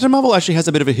Captain Marvel actually has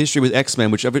a bit of a history with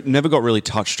X-Men, which never got really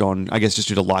touched on. I guess just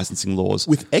due to licensing laws.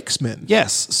 With X-Men,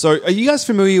 yes. So, are you guys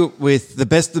familiar with the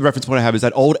reference point I have is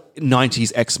that old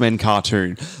 '90s X-Men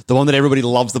cartoon, the one that everybody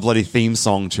loves the bloody theme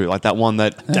song to, like that one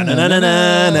that.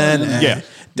 Yeah.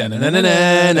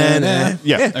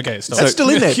 Yeah. Okay, stop. That's still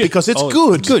in there because it's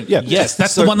good. Good, yeah. Yes,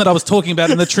 that's the one that I was talking about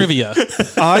in the trivia.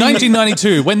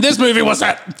 1992, when this movie was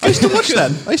at. I used to watch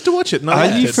that. I used to watch it. No,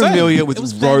 Are you familiar with It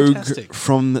was Rogue fantastic.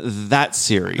 from that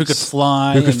series? Who could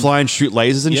fly Who could and- fly and shoot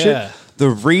lasers and Yeah. shit? The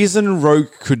reason Rogue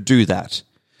could do that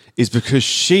is because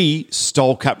she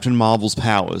stole Captain Marvel's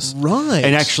powers. Right.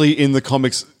 And actually, in the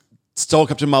comics, stole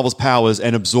Captain Marvel's powers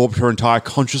and absorbed her entire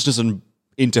consciousness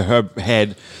into her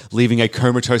head, leaving a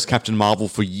comatose Captain Marvel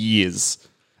for years.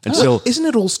 Until Isn't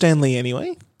it all Stan Lee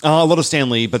anyway? a lot of Stan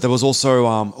Lee, but there was also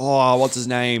what's his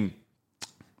name?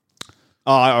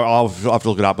 I'll have to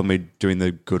look it up when we're doing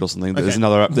the good or something. There's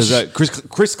another. There's a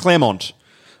Chris Claremont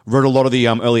wrote a lot of the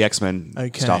early X-Men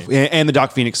stuff and the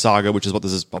Dark Phoenix saga, which is what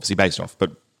this is obviously based off.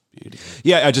 But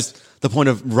yeah, the point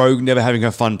of Rogue never having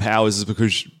her fun powers is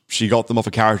because she got them off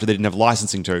a character they didn't have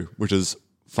licensing to, which is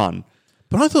fun.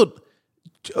 But I thought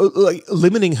like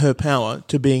limiting her power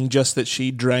to being just that she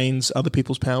drains other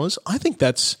people's powers, I think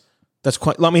that's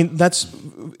quite. I mean,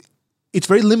 it's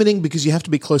very limiting because you have to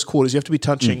be close quarters. You have to be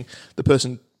touching the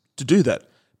person to do that.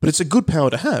 But it's a good power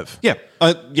to have. Yeah.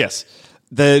 Yes.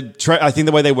 I think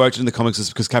the way they worked it in the comics is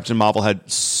because Captain Marvel had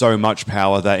so much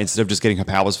power that instead of just getting her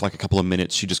powers for like a couple of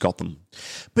minutes, she just got them.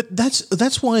 But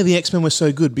that's why the X-Men were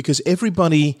so good, because every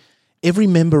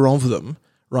member of them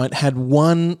right, had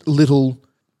one little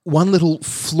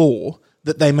flaw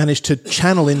that they managed to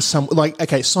channel in some, like,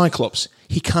 okay, Cyclops,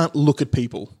 he can't look at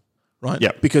people, right?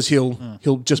 Yeah. Because he'll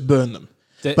just burn them.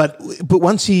 But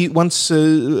once Professor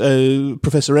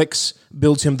X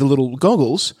builds him the little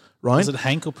goggles, right? Was it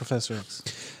Hank or Professor X?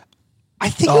 I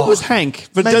think it was Hank,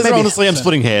 but honestly, I'm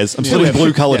splitting hairs. I'm splitting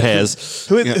blue-colored hairs.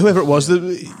 Whoever it was,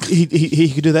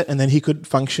 he could do that, and then he could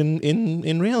function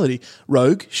in reality.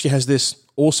 Rogue, she has this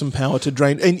awesome power to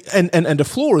drain, and a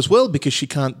flaw as well, because she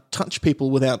can't touch people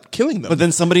without killing them. But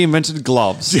then somebody invented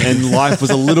gloves, and life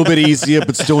was a little bit easier,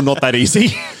 but still not that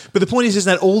easy. But the point is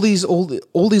that all these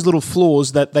little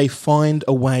flaws that they find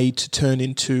a way to turn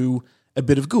into a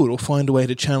bit of good, or find a way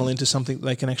to channel into something that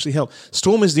they can actually help.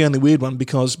 Storm is the only weird one,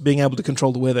 because being able to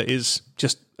control the weather is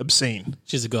just obscene.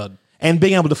 She's a god. And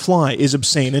being able to fly is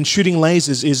obscene, and shooting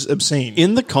lasers is obscene.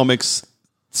 In the comics,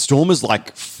 Storm is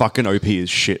like fucking OP as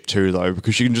shit too, though,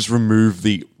 because she can just remove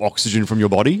the oxygen from your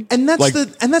body. And that's the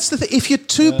thing. If you're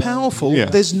too powerful,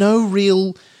 there's no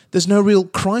real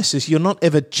crisis. You're not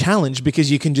ever challenged, because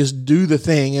you can just do the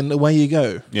thing and away you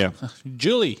go. Yeah.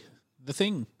 Julie, the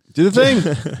thing. Do the thing.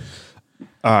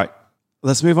 All right,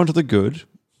 let's move on to the good.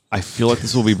 I feel like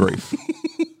this will be brief.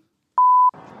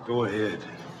 Go ahead.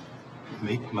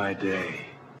 Make my day.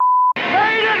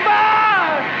 Rated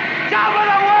man! Top of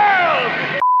the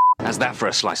world! How's that for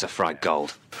a slice of fried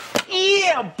gold?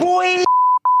 Yeah, boy!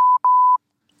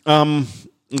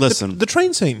 Listen. The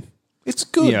train scene. It's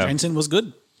good. Yeah. Train scene was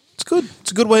good. It's good.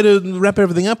 It's a good way to wrap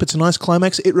everything up. It's a nice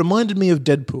climax. It reminded me of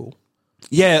Deadpool.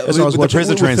 Yeah, as I was watching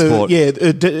the transport.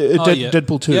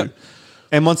 Deadpool 2. Yep.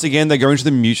 And once again, they go into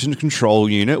the mutant control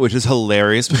unit, which is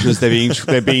hilarious because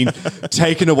they're being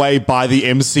taken away by the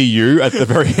MCU at the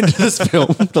very end of this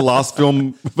film, the last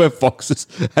film where Fox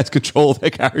has control of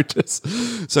their characters.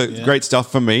 So great stuff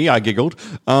for me. I giggled.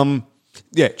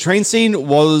 Train scene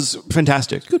was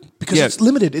fantastic. Good, because it's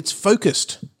limited. It's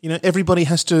focused. Everybody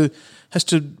has to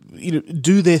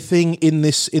do their thing in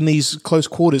these close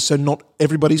quarters, so not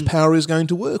everybody's power is going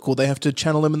to work, or they have to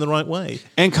channel them in the right way.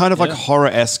 And kind of like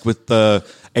horror-esque with the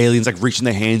aliens like reaching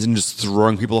their hands and just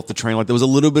throwing people off the train. Like there was a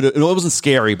little bit of, it wasn't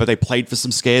scary, but they played for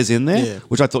some scares in there,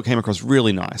 which I thought came across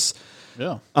really nice.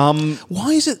 Yeah.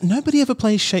 Why is it nobody ever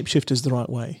plays shapeshifters the right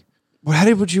way? Well,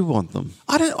 how would you want them?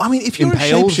 If you're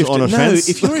Impaled a shapeshifter, on a fence?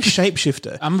 if you're a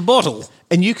shapeshifter, I'm a bottle,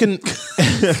 and you can.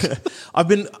 I've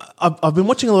been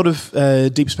watching a lot of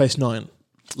Deep Space Nine.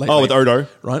 Lately, with Odo,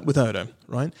 right? With Odo,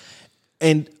 right?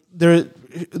 And there are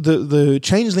the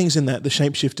changelings in that, the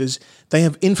shapeshifters. They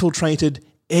have infiltrated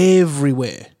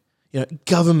everywhere.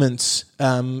 Governments,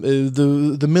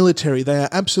 the military. They are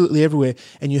absolutely everywhere,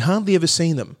 and you hardly ever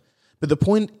see them. But the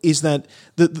point is that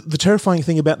the terrifying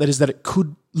thing about that is that it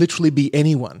could literally be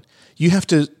anyone. You have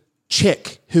to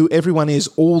check who everyone is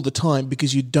all the time,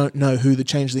 because you don't know who the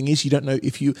changeling is. You don't know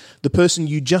if the person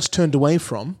you just turned away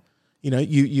from,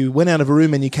 you went out of a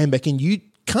room and you came back in. You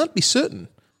can't be certain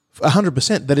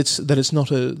 100% that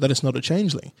it's not a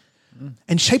changeling.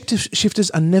 And shapeshifters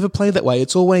are never played that way.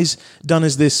 It's always done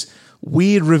as this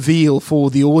weird reveal for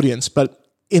the audience, but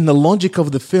in the logic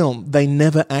of the film, they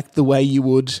never act the way you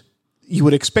would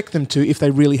expect them to if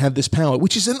they really had this power,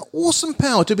 which is an awesome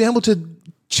power to be able to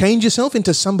change yourself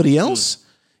into somebody else,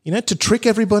 to trick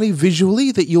everybody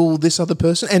visually that you're this other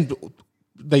person. And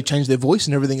they change their voice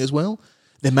and everything as well.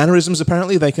 Their mannerisms,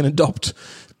 apparently, they can adopt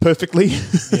perfectly.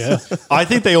 Yeah. I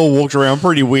think they all walked around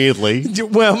pretty weirdly.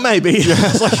 Well, maybe. Yeah,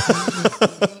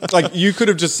 it's like you could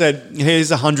have just said,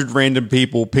 here's 100 random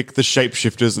people, pick the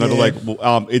shapeshifters, and they're like,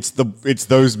 well, it's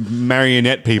those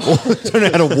marionette people who don't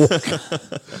know how to walk.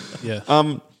 Yeah.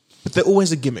 But they're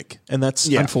always a gimmick, and that's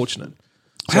unfortunate.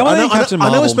 How are they in Captain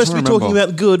Marvel? I know we're supposed to be talking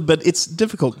about good, but it's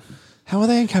difficult. How are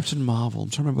they in Captain Marvel?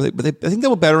 I'm trying to remember. I think they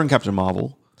were better in Captain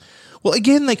Marvel. Well,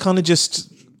 again, they kind of just...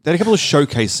 They had a couple of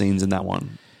showcase scenes in that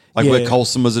one. Like where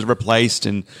Coulson was replaced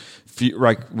and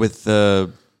with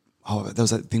the... there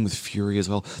was that thing with Fury as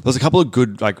well. There was a couple of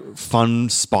good, fun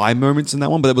spy moments in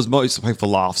that one, but it was mostly for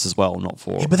laughs as well, not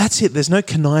for... Yeah, but that's it. There's no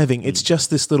conniving. It's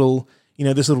just this little...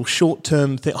 this little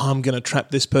short-term thing, I'm going to trap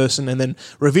this person and then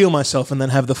reveal myself and then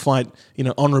have the fight,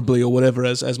 honorably or whatever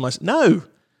as my... No!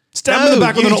 Stab him in the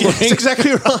back when they're not looking. That's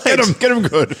exactly right. Get him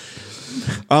good.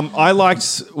 I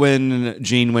liked when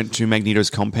Jean went to Magneto's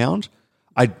compound.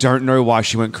 I don't know why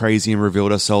she went crazy and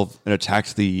revealed herself and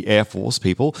attacked the Air Force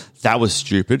people. That was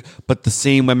stupid. But the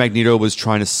scene where Magneto was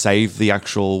trying to save the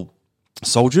actual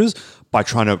soldiers by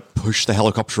trying to push the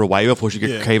helicopter away before she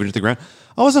could cave into the ground,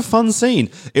 that was a fun scene.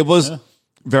 It was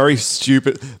very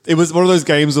stupid. It was one of those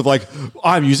games of like,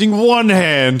 I'm using one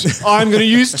hand. I'm going to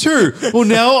use two. Well,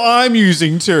 now I'm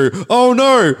using two. Oh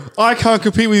no, I can't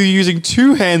compete with you using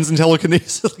two hands in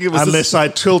telekinesis. Unless I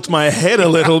tilt my head a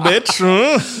little bit.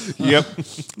 Yep.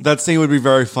 That scene would be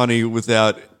very funny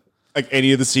without like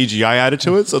any of the CGI added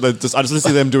to it. So I just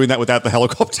see them doing that without the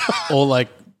helicopter. Or like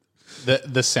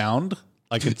the sound.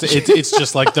 Like it's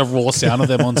just like the raw sound of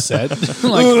them on set.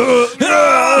 Like,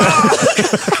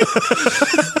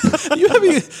 you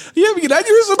having an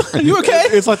aneurysm? Are you okay?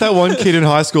 It's like that one kid in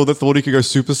high school that thought he could go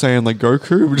Super Saiyan like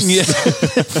Goku, just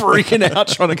freaking out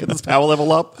trying to get his power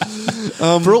level up.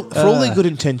 For all their good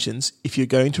intentions, if you're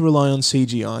going to rely on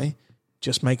CGI,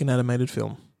 just make an animated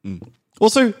film.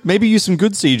 Also, maybe use some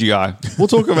good CGI. We'll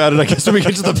talk about it, I guess, when we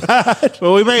get to the bad.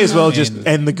 Well, we may as well just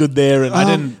end the good there,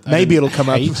 and maybe it'll come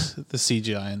up. The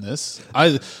CGI in this,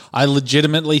 I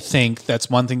legitimately think that's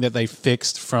one thing that they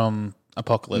fixed from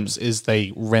Apocalypse is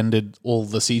they rendered all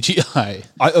the CGI.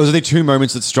 Those are the two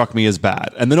moments that struck me as bad,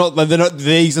 and they're not.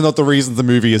 These are not the reasons the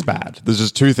movie is bad. There's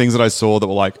just two things that I saw that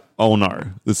were like, oh no,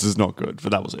 this is not good. But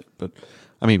that was it. But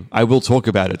I mean, I will talk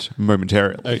about it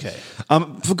momentarily. Okay.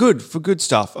 For good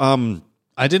stuff.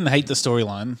 I didn't hate the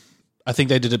storyline. I think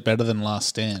they did it better than Last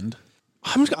Stand.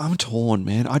 I'm torn,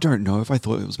 man. I don't know if I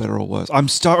thought it was better or worse. I'm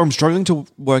struggling to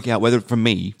work out whether for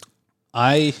me,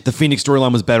 the Phoenix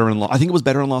storyline was better I think it was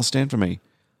better in Last Stand for me.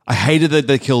 I hated that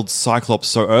they killed Cyclops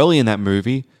so early in that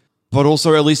movie, but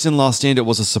also at least in Last Stand it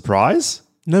was a surprise.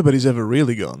 Nobody's ever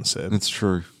really gone, Seb. It's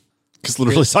true. Because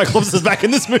literally Cyclops is back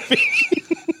in this movie.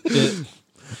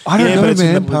 I don't know,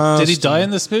 man. Did he die in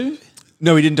this movie?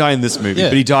 No, he didn't die in this movie,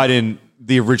 but he died in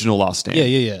the original Last Stand.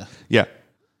 Yeah.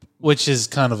 Which is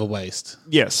kind of a waste.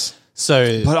 Yes.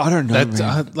 So, but I don't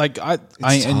know.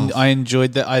 I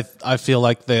enjoyed that. I feel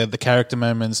like the character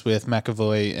moments with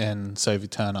McAvoy and Sophie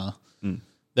Turner,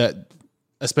 that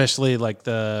especially like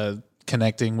the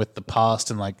connecting with the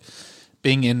past and like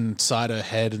being inside her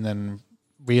head and then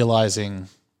realizing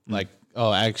like,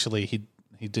 oh, actually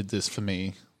he did this for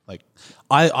me. Like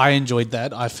I enjoyed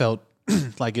that. I felt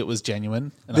like it was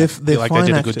genuine. And I feel like they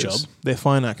did a good job. They're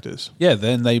fine actors. Yeah,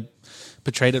 then they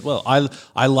portrayed it well.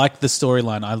 I liked the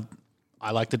storyline.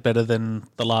 I liked it better than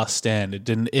The Last Stand.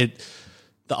 The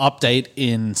update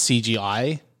in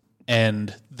CGI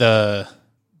and the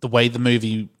way the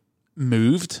movie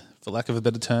moved, for lack of a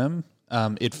better term,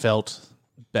 it felt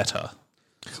better.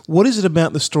 What is it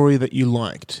about the story that you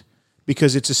liked?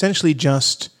 Because it's essentially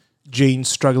just Jean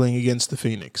struggling against the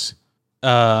Phoenix.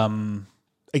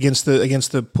 Against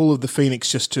the pull of the Phoenix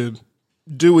just to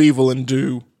do evil and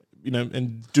do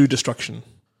destruction.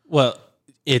 Well,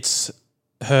 it's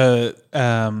her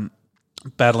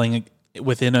battling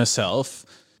within herself,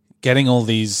 getting all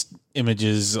these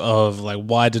images of like,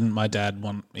 why didn't my dad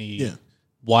want me? Yeah.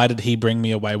 Why did he bring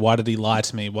me away? Why did he lie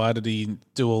to me? Why did he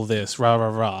do all this? Rah, rah,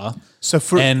 rah.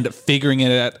 And figuring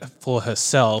it out for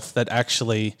herself that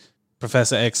actually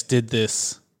Professor X did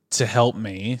this to help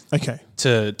me. Okay.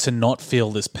 To not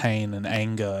feel this pain and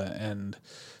anger and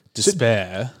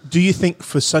despair. So do you think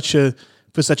for such a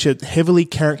heavily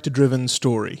character-driven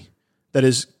story that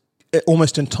is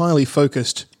almost entirely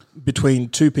focused between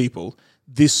two people,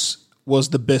 this was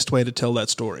the best way to tell that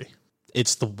story?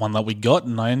 It's the one that we got,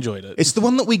 and I enjoyed it. It's the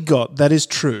one that we got. That is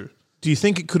true. Do you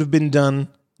think it could have been done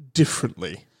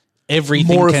differently?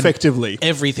 Effectively?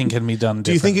 Everything can be done differently.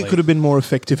 Do you think it could have been more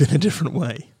effective in a different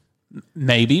way?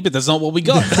 Maybe, but that's not what we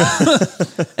got.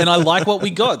 And I like what we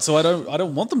got, so I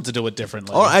don't want them to do it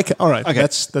differently. All right. Okay.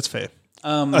 That's fair.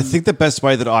 I think the best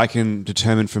way that I can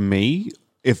determine for me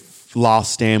if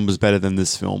Last Stand was better than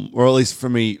this film, or at least for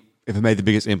me, if it made the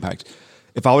biggest impact,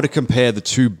 if I were to compare the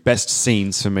two best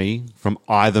scenes for me from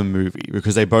either movie,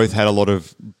 because they both had a lot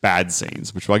of bad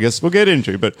scenes, which I guess we'll get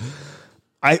into, but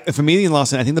for me, in Last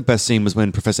Stand, I think the best scene was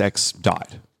when Professor X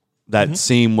died. That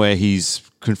scene where he's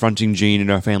confronting Jean in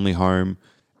her family home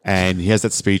and he has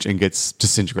that speech and gets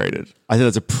disintegrated. I think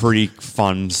that's a pretty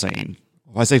fun scene.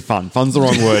 If I say fun's the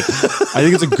wrong word. I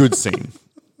think it's a good scene.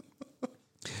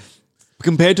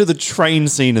 Compared to the train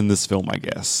scene in this film, I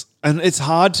guess. And it's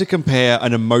hard to compare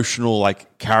an emotional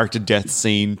like character death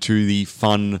scene to the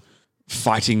fun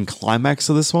fighting climax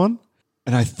of this one.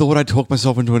 And I thought I'd talk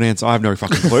myself into an answer. I have no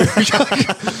fucking clue.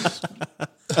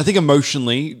 I think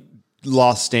emotionally,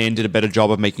 Last Stand did a better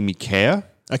job of making me care.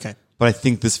 Okay. But I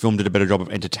think this film did a better job of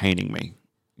entertaining me.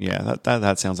 Yeah,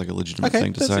 that sounds like a legitimate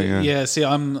thing to say. Yeah, see,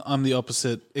 I'm the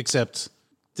opposite, except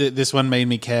this one made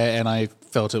me care and I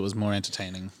felt it was more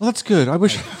entertaining. Well, that's good. I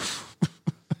wish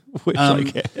I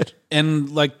cared. And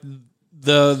like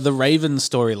the Raven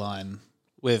storyline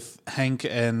with Hank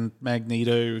and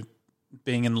Magneto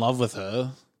being in love with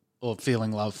her, or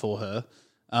feeling love for her,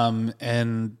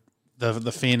 and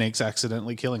the Phoenix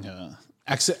accidentally killing her.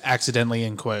 Accidentally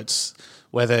in quotes,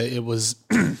 whether it was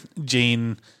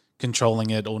Jean controlling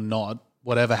it or not,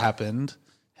 whatever happened,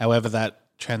 however that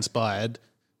transpired,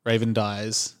 Raven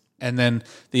dies. And then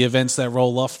the events that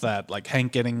roll off that, like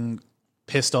Hank getting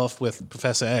pissed off with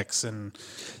Professor X, and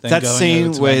then that going scene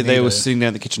over to where they Magneto. were sitting down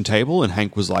at the kitchen table and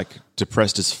Hank was like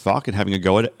depressed as fuck and having a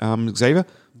go at Xavier.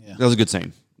 Yeah. That was a good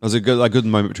scene. That was a good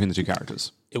moment between the two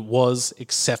characters. It was,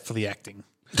 except for the acting.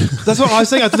 That's what I was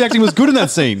saying. I thought the acting was good in that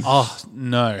scene. Oh,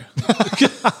 no.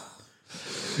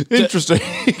 Interesting.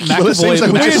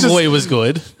 McAvoy was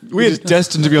good. We're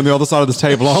destined to be on the other side of this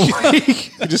table, aren't we?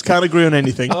 We just can't agree on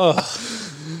anything.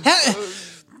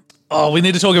 We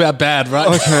need to talk about bad, right?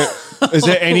 Okay. Is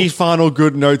there any final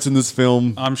good notes in this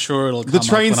film? I'm sure it'll come The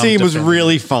train up when I'm scene was defending.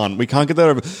 really fun. We can't get that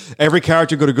over. Every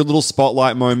character got a good little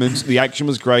spotlight moment. The action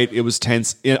was great. It was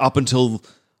tense up until,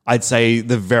 I'd say,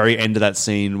 the very end of that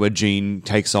scene where Jean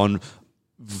takes on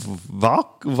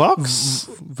Vox?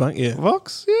 Yeah.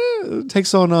 Vox? Yeah.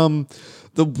 Takes on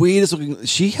the weirdest looking...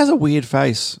 She has a weird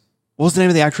face. What was the name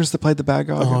of the actress that played the bad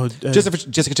guy? Jessica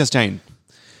Chastain.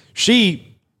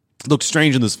 She looked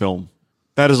strange in this film.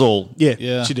 That is all.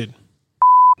 Yeah, she did.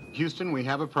 Houston, we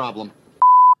have a problem.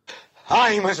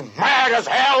 I'm as mad as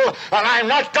hell, and I'm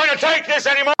not going to take this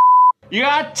anymore. You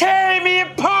are tearing me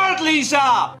apart,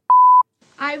 Lisa.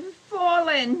 I've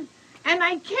fallen, and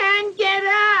I can't get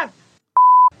up.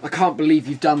 I can't believe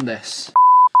you've done this.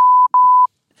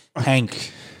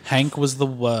 Hank was the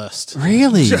worst.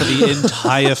 Really? For the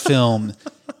entire film.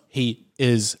 He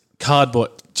is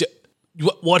cardboard.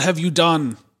 What have you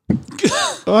done?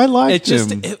 I liked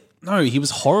him. No, he was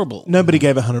horrible. Nobody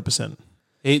gave 100%.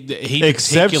 He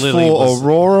Except for particularly was-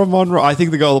 Aurora Monroe. I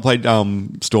think the girl that played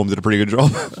Storm did a pretty good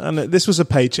job. And this was a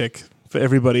paycheck for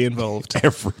everybody involved.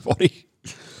 Everybody.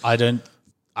 I don't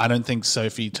think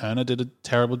Sophie Turner did a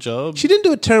terrible job. She didn't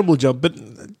do a terrible job, but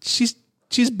she's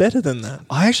better than that.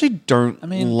 I actually don't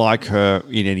like her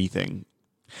in anything.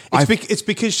 It's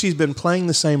because she's been playing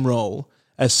the same role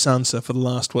as Sansa for the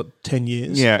last 10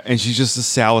 years. Yeah, and she's just a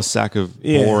sour sack of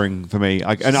boring for me.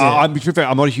 I'm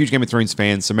not a huge Game of Thrones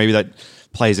fan, so maybe that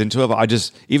plays into it. But I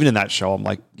just, even in that show, I'm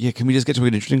like, can we just get to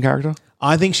an interesting character?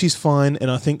 I think she's fine, and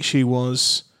I think she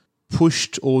was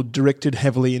pushed or directed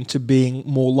heavily into being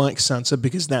more like Sansa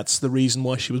because that's the reason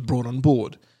why she was brought on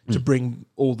board, to bring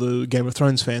all the Game of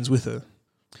Thrones fans with her.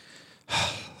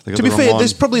 To be fair,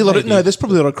 there's probably a lot of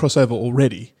crossover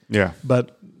already. Yeah.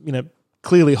 But,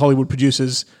 clearly Hollywood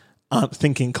producers aren't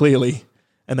thinking clearly,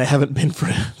 and they haven't been for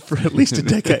at least a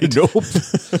decade. Nope.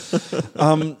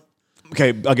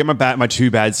 Okay, I'll get my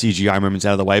two bad CGI moments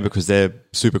out of the way because they're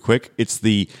super quick. It's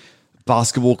the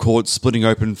basketball court splitting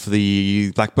open for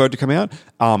the Blackbird to come out.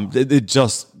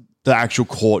 The actual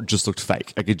court just looked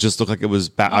fake. Like it just looked like it was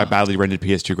a badly rendered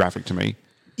PS2 graphic to me.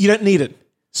 You don't need it.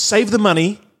 Save the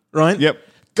money, right? Yep.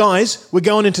 Guys, we're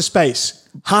going into space.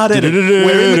 Hard edit.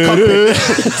 We're in the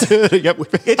cockpit. Yep.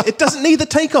 It doesn't need the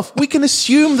takeoff. We can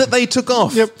assume that they took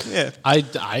off. Yep. Yeah.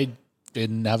 I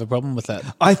didn't have a problem with that.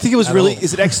 I think it was really... all.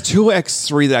 Is it X2 or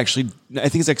X3 that actually... I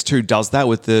think it's X2 does that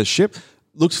with the ship.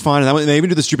 Looks fine. And they even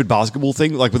do the stupid basketball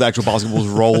thing, like with the actual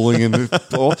basketballs rolling and the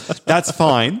floor. That's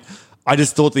fine. I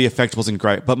just thought the effect wasn't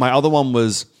great. But my other one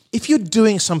was... If you're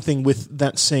doing something with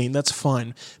that scene, that's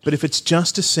fine. But if it's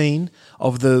just a scene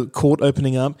of the court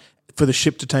opening up for the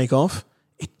ship to take off,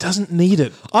 it doesn't need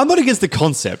it. I'm not against the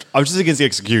concept. I was just against the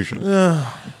execution.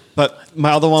 But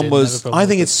my other one was... I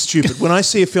think it's stupid. When I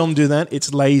see a film do that,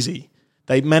 it's lazy.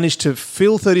 They managed to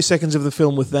fill 30 seconds of the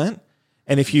film with that.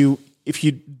 And if you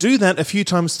do that a few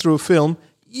times through a film,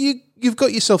 you've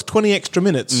got yourself 20 extra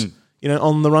minutes.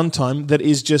 On the runtime that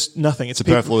is just nothing. It's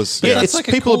superfluous. Yeah, it's like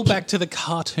a callback to the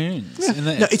cartoons in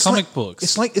the comic books.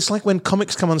 It's like when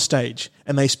comics come on stage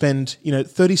and they spend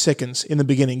 30 seconds in the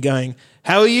beginning going,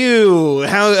 "How are you?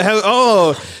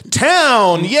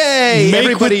 Town, yay!" Make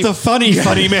Everybody, with the funny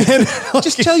man.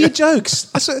 just tell your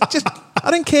jokes. I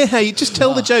don't care how you just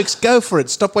tell the jokes. Go for it.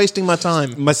 Stop wasting my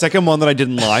time. My second one that I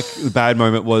didn't like, the bad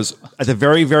moment, was at the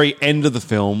very, very end of the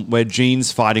film where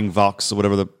Jean's fighting Vox or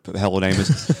whatever the hell her name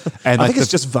is. And I think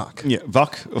it's just Vuk. Yeah,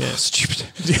 Vuk. Oh, stupid.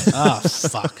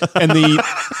 Fuck. And the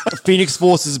Phoenix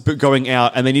Force is going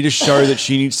out, and they need to show that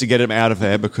she needs to get him out of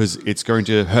there because it's going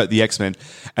to hurt the X-Men.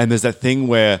 And there's that thing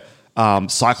where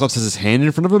Cyclops has his hand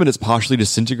in front of him and it's partially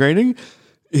disintegrating.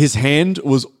 His hand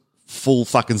was full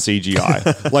fucking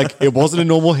CGI. Like, it wasn't a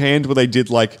normal hand where they did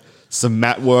like some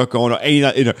mat work on, or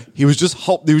any, he was just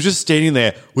standing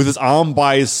there with his arm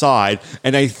by his side,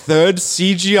 and a third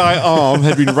CGI arm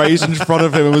had been raised in front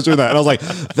of him and was doing that. And I was like,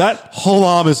 that whole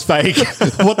arm is fake.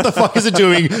 What the fuck is it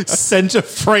doing center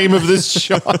frame of this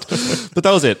shot? But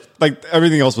that was it. Like,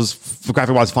 everything else was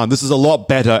graphic wise fine. This is a lot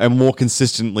better and more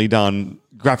consistently done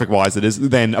graphic wise it is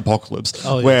than Apocalypse,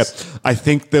 where I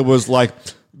think there was like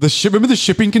remember the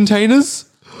shipping containers?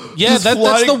 Yeah,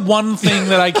 that's the one thing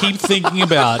that I keep thinking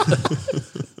about.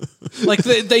 Like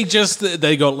they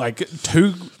got like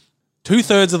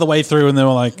two-thirds of the way through, and they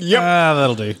were like,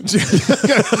 that'll do.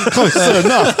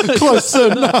 Close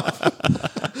enough.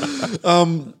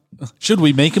 Should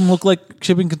we make them look like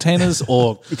shipping containers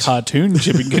or cartoon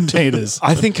shipping containers?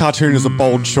 I think cartoon is a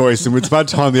bold choice, and it's about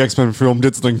time the X-Men film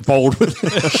did something bold with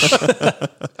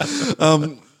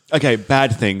it. Okay,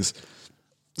 bad things.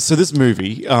 So this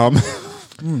movie...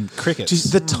 cricket.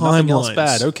 Just the timelines.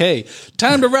 Bad. Okay,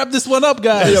 time to wrap this one up,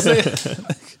 guys.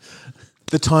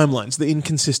 The timelines, the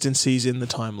inconsistencies in the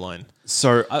timeline.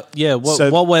 So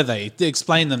what were they?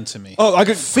 Explain them to me.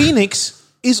 Phoenix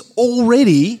is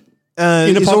already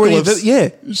in Apocalypse.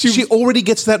 She already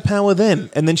gets that power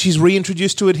then, and then she's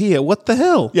reintroduced to it here. What the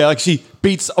hell? Yeah, like she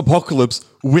beats Apocalypse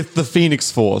with the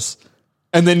Phoenix Force,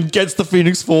 and then gets the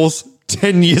Phoenix Force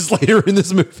 10 years later in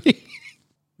this movie.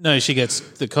 No, she gets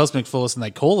the Cosmic Force and they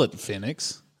call it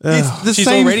Phoenix. She's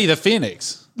already the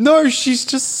Phoenix. No, she's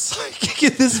just psychic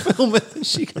in this film and then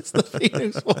she gets the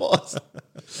Phoenix Force.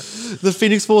 The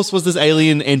Phoenix Force was this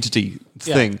alien entity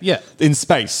thing in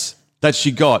space that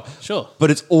she got. Sure. But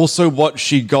it's also what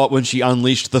she got when she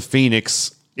unleashed the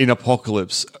Phoenix in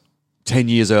Apocalypse 10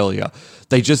 years earlier.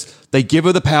 They give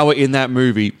her the power in that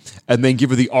movie and then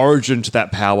give her the origin to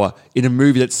that power in a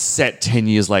movie that's set 10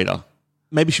 years later.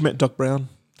 Maybe she met Doc Brown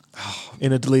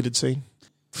in a deleted scene.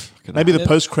 Maybe the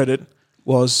post-credit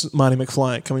was Marty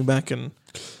McFly coming back and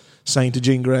saying to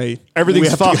Jean Grey,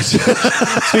 everything's fucked.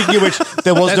 Speaking of which,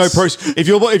 there was no post. If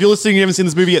you're listening and you haven't seen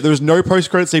this movie yet, there was no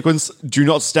post-credit sequence. Do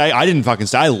not stay. I didn't fucking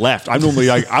stay. I left. I'm normally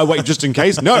like, I wait just in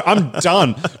case. No, I'm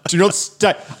done. Do not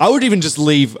stay. I would even just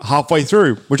leave halfway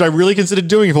through, which I really considered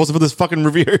doing if also for this fucking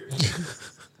review.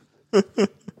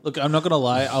 Look, I'm not going to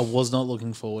lie. I was not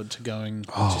looking forward to going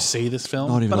to see this film,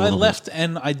 not even but a I little left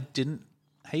and I didn't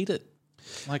hate it.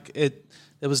 Like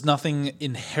there was nothing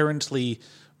inherently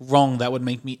wrong that would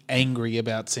make me angry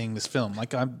about seeing this film.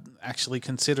 Like I'm actually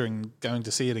considering going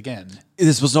to see it again.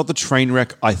 This was not the train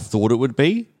wreck I thought it would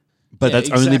be, but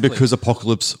that's only because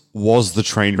Apocalypse was the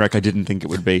train wreck I didn't think it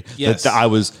would be. Yes.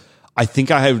 I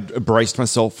think I had braced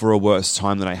myself for a worse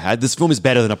time than I had. This film is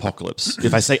better than Apocalypse.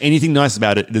 If I say anything nice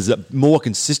about it, it is more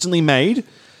consistently made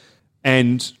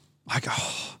and like,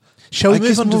 shall we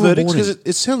move on to verdicts? Because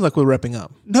it sounds like we're wrapping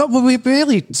up. No, well, we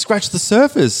barely scratched the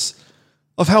surface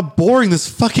of how boring this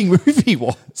fucking movie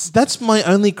was. That's my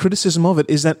only criticism of it,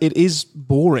 is that it is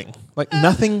boring. Like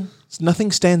nothing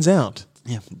stands out.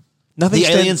 Yeah. Nothing. The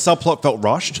alien subplot felt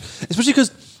rushed, especially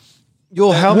because I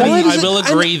will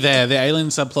agree there. The alien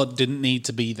subplot didn't need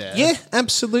to be there. Yeah,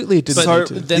 absolutely, it didn't need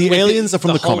to. Then the aliens are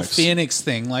from the whole comics. Phoenix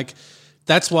thing, like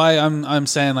that's why I'm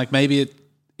saying like maybe it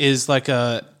is like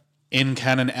a in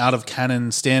canon, out of canon,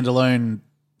 standalone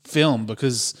film,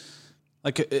 because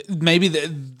like maybe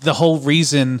the whole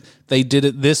reason they did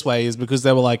it this way is because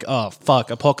they were like, oh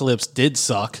fuck, Apocalypse did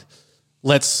suck.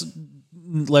 Let's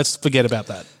forget about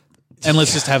that. And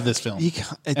let's just have this film.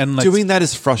 And doing that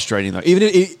is frustrating, though.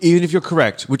 Even if you're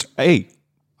correct, which, hey,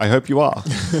 I hope you are.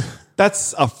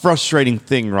 That's a frustrating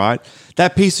thing, right?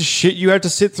 That piece of shit you had to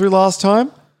sit through last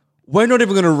time, we're not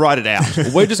even going to write it out.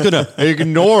 We're just going to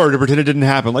ignore it and pretend it didn't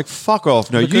happen. Like, fuck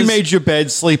off. No, you made your bed,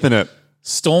 sleep in it.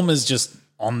 Storm is just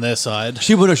on their side.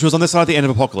 She was on their side at the end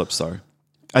of Apocalypse, though.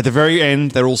 At the very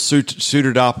end, they're all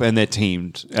suited up and they're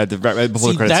teamed. Before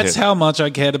the credits that's hit. how much I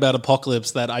cared about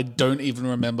Apocalypse that I don't even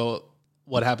remember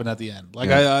what happened at the end. Like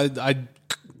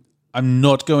I'm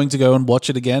not going to go and watch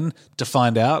it again to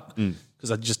find out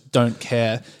because I just don't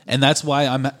care. And that's why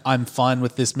I'm fine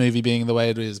with this movie being the way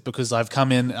it is, because I've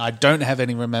come in, I don't have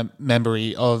any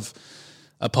memory of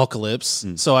Apocalypse,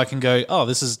 so I can go, oh,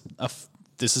 this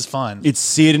is fine. It's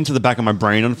seared into the back of my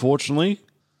brain, unfortunately,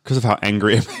 because of how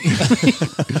angry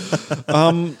I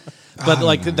am. But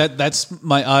like that's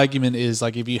my argument is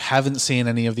like if you haven't seen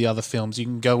any of the other films, you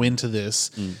can go into this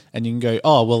and you can go,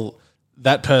 oh well,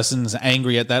 that person's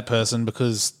angry at that person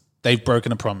because they've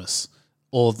broken a promise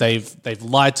or they've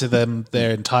lied to them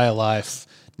their entire life.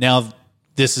 Now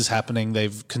this is happening.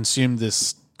 They've consumed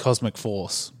this cosmic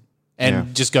force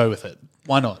and just go with it.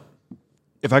 Why not?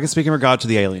 If I can speak in regard to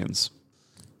the aliens,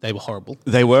 they were horrible.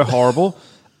 They were horrible.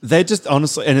 They're just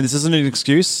honestly, and this isn't an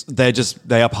excuse. They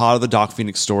are part of the Dark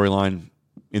Phoenix storyline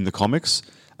in the comics,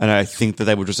 and I think that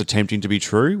they were just attempting to be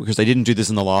true because they didn't do this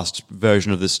in the last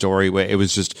version of this story where it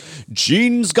was just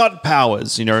Jean's got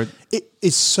powers. You know, it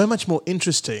is so much more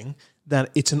interesting that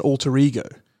it's an alter ego.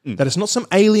 That it's not some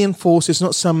alien force. It's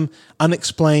not some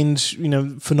unexplained,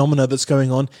 phenomena that's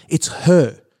going on. It's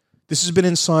her. This has been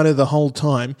inside her the whole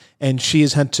time, and she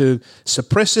has had to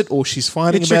suppress it, or she's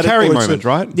fighting It's about your Carrie it. moment,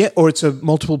 right? Yeah, or it's a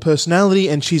multiple personality,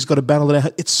 and she's got to battle it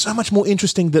out. It's so much more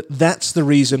interesting that that's the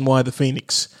reason why the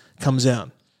Phoenix comes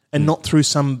out, and not through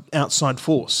some outside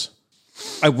force.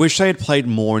 I wish they had played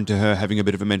more into her having a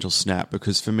bit of a mental snap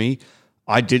because for me,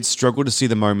 I did struggle to see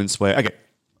the moments where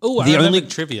Oh, I remember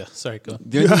trivia. Sorry, go on.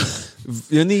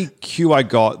 The only cue I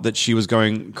got that she was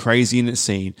going crazy in a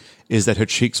scene is that her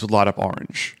cheeks would light up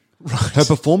orange. Right. Her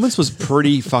performance was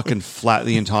pretty fucking flat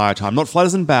the entire time. Not flat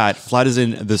as in bad, flat as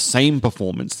in the same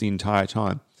performance the entire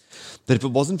time. That if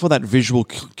it wasn't for that visual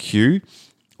cue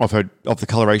of the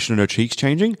coloration in her cheeks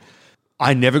changing,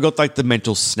 I never got like the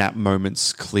mental snap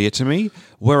moments clear to me.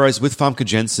 Whereas with Famke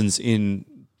Janssen's in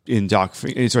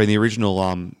the original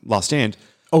Last Stand,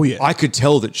 oh yeah, I could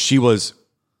tell that she was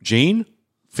Jean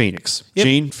Phoenix. Yep.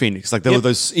 Jean Phoenix. Like there were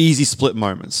those easy split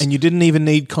moments. And you didn't even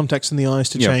need contacts in the eyes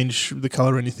to Yep. change the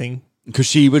color or anything. Because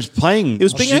she was playing. It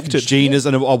was being acted. Jean is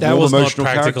a warm That was emotional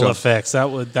not practical character. effects. That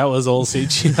was all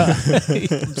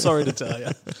CGI. I'm sorry to tell you.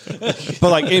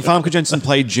 But like, if Famke Janssen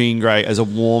played Jean Grey as a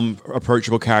warm,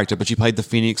 approachable character, but she played the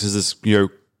Phoenix as this,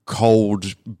 cold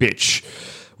bitch,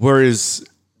 whereas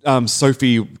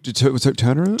Sophie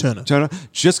Turner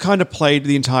just kind of played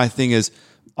the entire thing as,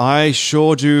 I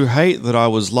sure do hate that I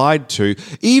was lied to,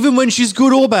 even when she's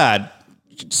good or bad.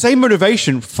 Same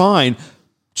motivation, fine.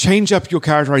 Change up your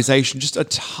characterization just a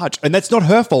touch. And that's not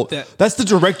her fault. That's the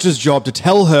director's job to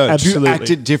tell her to act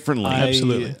it differently.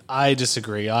 Absolutely. I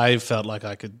disagree. I felt like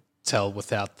I could tell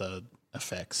without the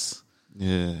effects.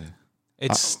 Yeah.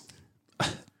 It's...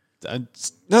 No,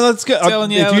 that's good.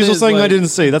 Telling you how If you it saw is, something I like- didn't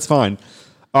see, that's fine.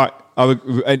 All right. Are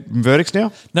we at verdicts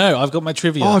now? No, I've got my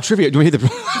trivia. Oh, trivia. Do we hear the...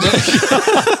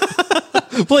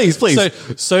 Please. So,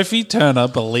 Sophie Turner,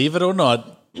 believe it or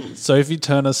not, Sophie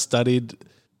Turner studied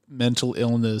mental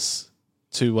illness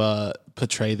to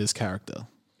portray this character.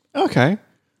 Okay.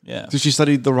 Yeah. Did she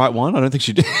study the right one? I don't think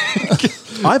she did.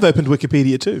 I've opened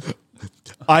Wikipedia too.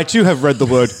 I too have read the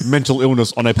word mental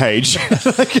illness on a page.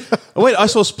 Oh, wait, I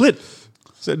saw Split.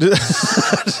 So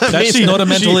That's not a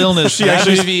mental illness. That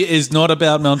movie is not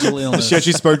about mental illness. She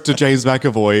actually spoke to James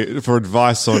McAvoy for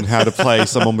advice on how to play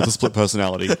someone with a split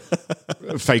personality.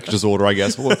 Fake disorder, I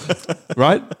guess.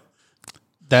 Right?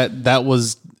 That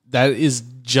is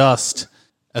just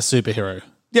a superhero.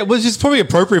 Yeah, which is probably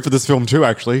appropriate for this film too,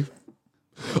 actually.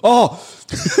 Oh,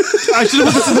 I should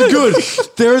have put this in the good.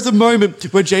 There is a moment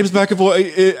where James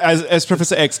McAvoy, as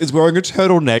Professor X, is wearing a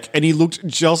turtleneck and he looked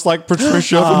just like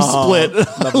Patricia from Split.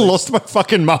 I lost my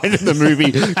fucking mind in the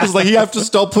movie. Because like, you have to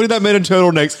stop putting that man in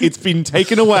turtlenecks. It's been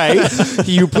taken away.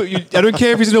 I don't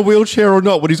care if he's in a wheelchair or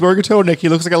not. When he's wearing a turtleneck, he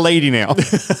looks like a lady now.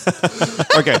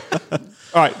 Okay.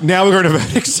 All right, now we're going to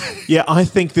verdicts. Yeah, I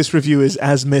think this review is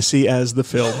as messy as the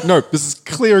film. No, this is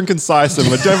clear and concise, and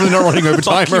we're definitely not running over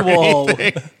time or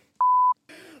anything.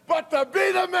 But to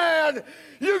be the man,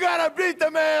 you gotta beat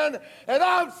the man, and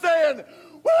I'm saying,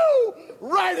 woo,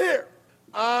 right here.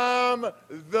 I'm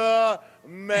the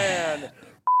man.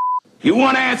 You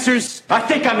want answers? I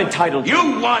think I'm entitled.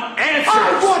 You want answers?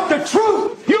 I want the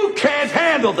truth. You can't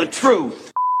handle the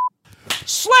truth.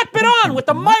 Slap it on with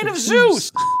the might of Zeus.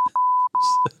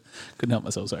 Couldn't help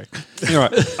myself, sorry. All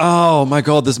right. Oh my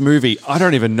God, this movie. I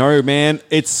don't even know, man.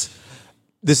 This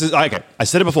is okay. I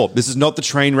said it before. This is not the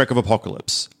train wreck of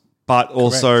Apocalypse. But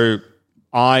also,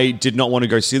 I did not want to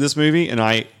go see this movie, and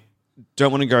I don't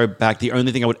want to go back. The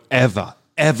only thing I would ever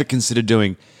consider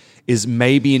doing is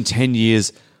maybe in 10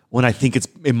 years, when I think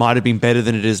it might have been better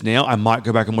than it is now, I might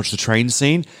go back and watch the train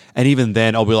scene. And even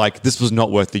then, I'll be like, this was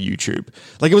not worth the YouTube.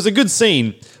 Like, it was a good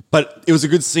scene, but it was a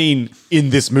good scene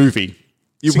in this movie.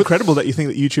 It's incredible that you think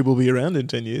that YouTube will be around in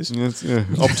 10 years. That's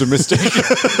optimistic.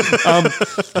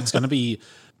 It's going to be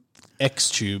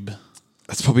Xtube.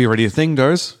 That's probably already a thing,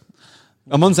 Doze.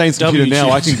 I'm on Zane's computer now.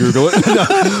 I can Google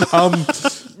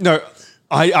it.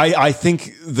 I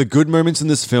think the good moments in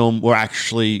this film were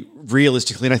actually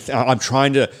realistically, and I'm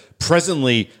trying to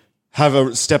presently have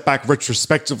a step back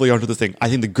retrospectively onto the thing. I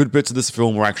think the good bits of this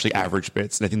film were actually average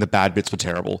bits, and I think the bad bits were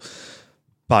terrible.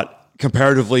 But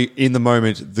comparatively, in the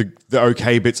moment, the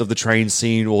okay bits of the train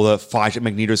scene or the fight at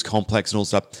Magneto's complex and all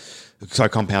stuff,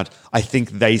 compound, I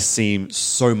think they seem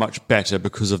so much better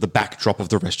because of the backdrop of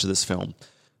the rest of this film.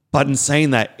 But in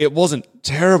saying that, it wasn't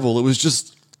terrible. It was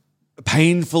just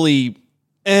painfully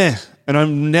and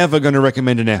I'm never going to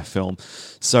recommend an F film.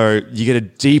 So you get a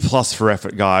D+ for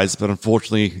effort, guys, but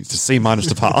unfortunately it's a C-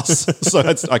 to pass. So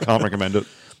I can't recommend it.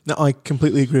 No, I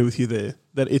completely agree with you there.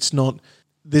 That it's not.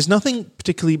 There's nothing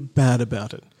particularly bad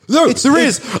about it. No, there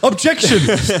is. Objection.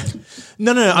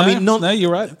 No. I mean, not. No,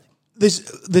 you're right.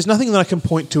 There's nothing that I can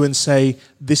point to and say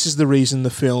this is the reason the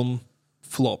film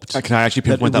flopped. Can I actually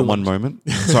pinpoint that one moment?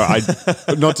 Sorry,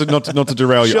 not to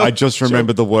derail you. Sure, I just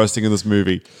remembered the worst thing in this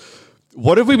movie.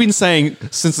 What have we been saying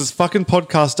since this fucking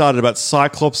podcast started about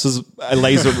Cyclops'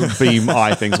 laser beam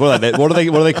eye things? What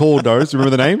are they called? Those? Remember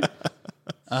the name?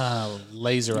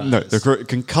 Laser eyes. No, the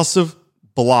concussive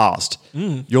blast.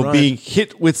 You're right. being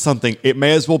hit with something. It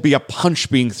may as well be a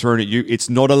punch being thrown at you. It's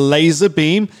not a laser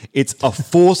beam. It's a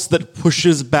force that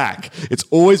pushes back. It's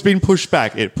always been pushed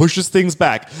back. It pushes things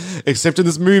back. Except in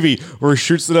this movie where it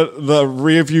shoots it at the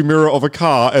rear view mirror of a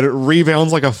car and it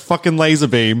rebounds like a fucking laser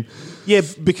beam. Yeah,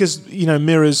 because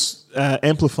mirrors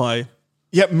amplify.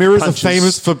 Yeah, mirrors punches. are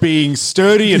famous for being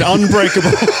sturdy and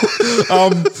unbreakable.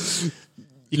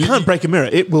 You can't break a mirror.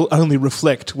 It will only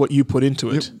reflect what you put into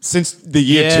it. Since the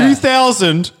year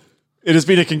 2000, it has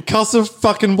been a concussive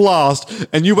fucking blast,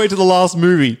 and you wait to the last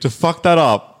movie to fuck that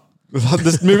up.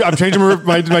 This movie, I'm changing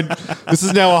my this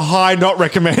is now a high not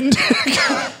recommend.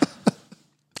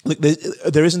 Look,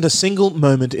 there isn't a single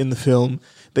moment in the film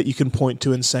that you can point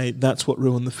to and say, that's what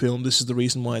ruined the film. This is the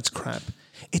reason why it's crap.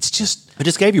 It's just... I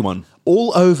just gave you one.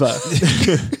 All over.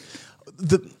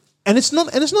 And it's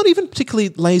not even particularly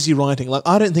lazy writing. Like,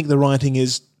 I don't think the writing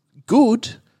is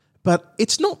good, but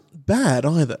it's not bad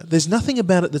either. There's nothing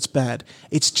about it that's bad.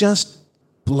 It's just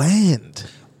bland.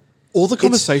 All the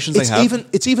conversations they have...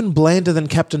 It's even blander than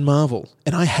Captain Marvel.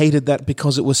 And I hated that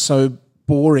because it was so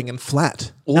boring and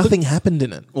flat. Nothing happened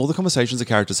in it. All the conversations the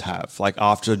characters have, like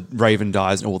after Raven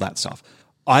dies and all that stuff.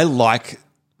 I like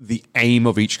the aim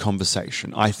of each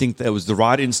conversation. I think there was the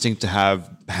right instinct to have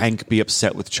Hank be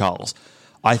upset with Charles.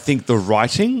 I think the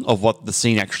writing of what the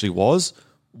scene actually was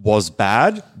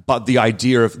bad, but the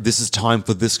idea of this is time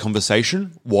for this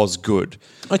conversation was good.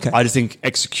 Okay. I just think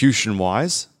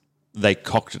execution-wise, they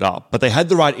cocked it up. But they had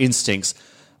the right instincts.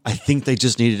 I think they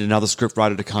just needed another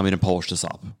scriptwriter to come in and polish this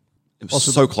up. It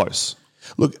was so close.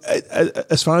 Look,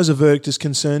 as far as a verdict is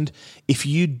concerned, if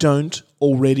you don't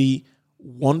already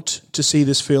want to see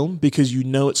this film because you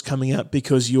know it's coming out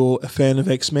because you're a fan of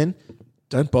X-Men,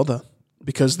 don't bother.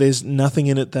 Because there's nothing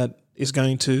in it that is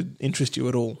going to interest you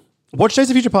at all. Watch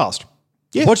Days of Future Past.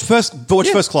 Yeah. Watch First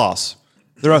Class.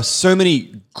 There are so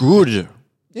many good,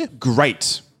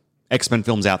 great X-Men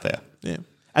films out there. Yeah.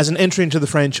 As an entry into the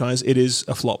franchise, it is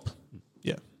a flop.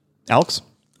 Yeah. Alex?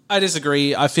 I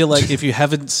disagree. I feel like if you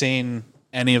haven't seen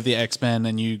any of the X-Men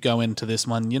and you go into this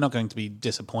one, you're not going to be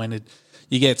disappointed.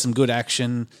 You get some good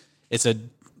action. It's a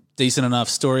decent enough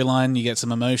storyline. You get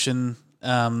some emotion.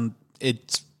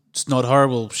 It's not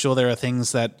horrible. Sure, there are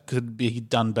things that could be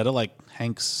done better, like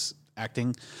Hank's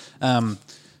acting.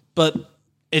 But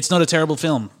it's not a terrible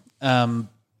film.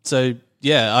 So,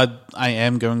 yeah, I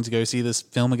am going to go see this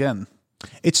film again.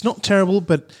 It's not terrible,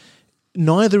 but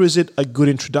neither is it a good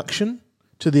introduction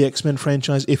to the X-Men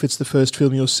franchise if it's the first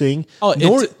film you're seeing. Oh,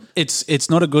 it's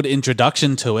not a good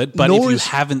introduction to it, but if you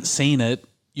haven't seen it,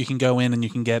 you can go in and you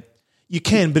can get... You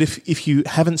can, but if you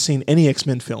haven't seen any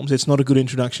X-Men films, it's not a good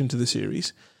introduction to the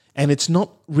series. And it's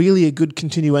not really a good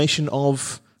continuation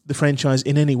of the franchise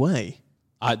in any way.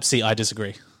 I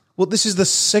disagree. Well, this is the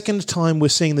second time we're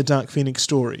seeing the Dark Phoenix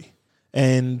story.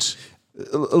 And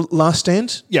Last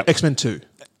Stand? Yeah. X-Men 2.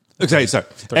 Okay, so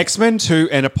X-Men 2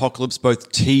 and Apocalypse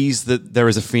both tease that there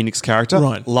is a Phoenix character.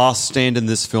 Right. Last Stand in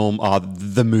this film are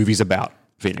the movies about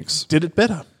Phoenix. Did it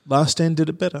better. Last Stand did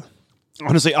it better.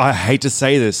 Honestly, I hate to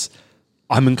say this.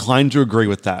 I'm inclined to agree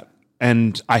with that.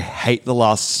 And I hate The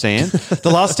Last Stand.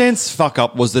 The Last Stand's fuck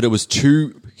up was that it was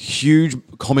two huge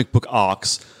comic book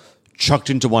arcs chucked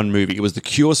into one movie. It was the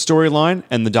Cure storyline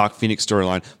and the Dark Phoenix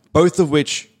storyline, both of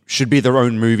which should be their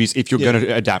own movies if you're going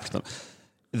to adapt them.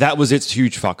 That was its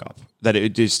huge fuck up. That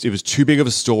it was too big of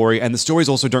a story, and the stories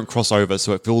also don't cross over,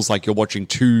 so it feels like you're watching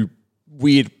two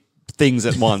weird things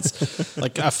at once.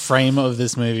 Like a frame of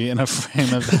this movie and a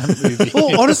frame of that movie.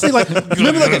 Well, honestly,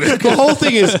 remember, the whole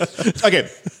thing is, okay,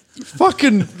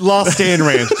 fucking Last Stand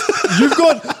rant. You've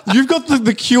got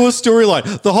the Cure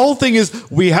storyline. The whole thing is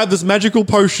we have this magical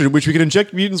potion which we can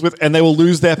inject mutants with and they will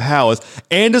lose their powers.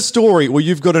 And a story where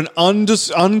you've got an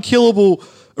unkillable,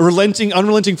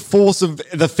 unrelenting force of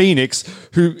the Phoenix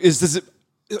who is this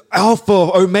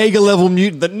alpha, omega level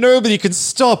mutant that nobody can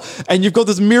stop, and you've got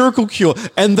this miracle cure,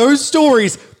 and those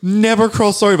stories never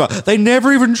cross over. They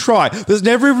never even try. There's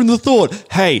never even the thought,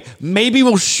 hey, maybe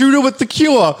we'll shoot her with the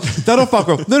cure. That'll fuck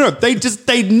her. No,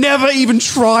 they never even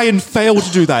try and fail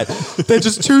to do that. They're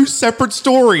just two separate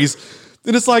stories.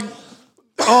 And it's like,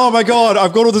 oh my God,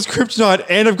 I've got all this kryptonite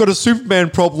and I've got a Superman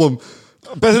problem.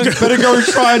 Better go and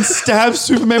try and stab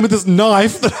Superman with this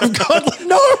knife that I've got. Like,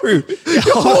 no, you're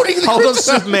holding the Hold on,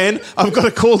 kryptonite. Superman. I've got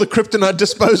to call the kryptonite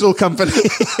disposal company.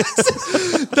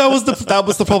 That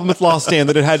was the problem with Last Stand,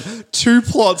 that it had two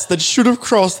plots that should have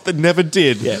crossed that never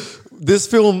did. Yeah. This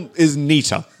film is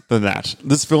neater than that.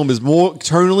 This film is more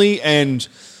tonally and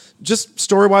just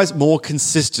story-wise more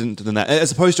consistent than that,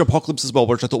 as opposed to Apocalypse as well,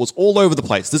 which I thought was all over the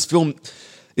place. This film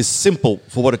is simple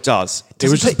for what it does. It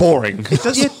was just boring.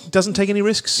 It doesn't take any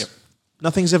risks. Yep.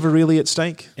 Nothing's ever really at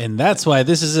stake. And that's why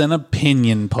this is an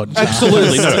opinion podcast.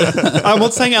 Absolutely. No. I'm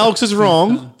not saying Alex is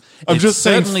wrong. I'm just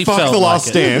saying fuck The Last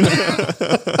Stand.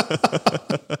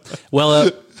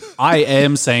 Well, I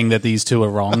am saying that these two are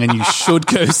wrong and you should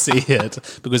go see it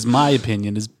because my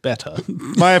opinion is better.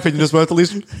 My opinion is worth at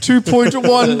least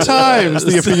 2.1 times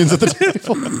the opinions at the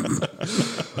table.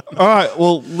 All right.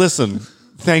 Well, listen.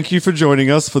 Thank you for joining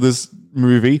us for this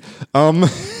movie.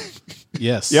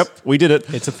 Yes. Yep, we did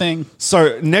it. It's a thing.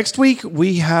 So next week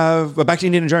we're back to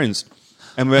Indiana Jones,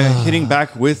 and we're hitting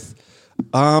back with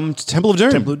Temple of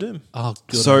Doom. Temple of Doom. Oh,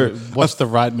 good. So watch the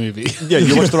right movie. Yeah,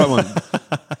 you watched the right one.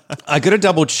 I got to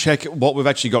double check what we've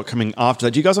actually got coming after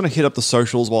that. Do you guys want to hit up the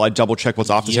socials while I double check what's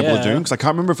after Temple of Doom? Because I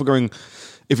can't remember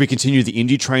if we continue the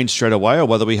indie train straight away or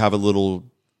whether we have a little.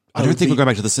 I don't think we're going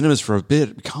back to the cinemas for a bit.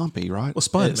 It can't be, right? Well,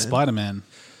 Spider-Man. Spider-Man.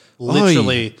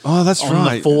 Literally that's on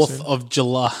right. the 4th of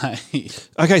July.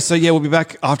 Okay, so yeah, we'll be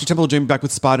back after Temple of Doom, back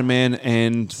with Spider-Man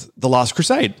and The Last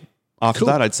Crusade. After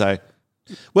that, I'd say.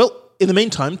 Well, in the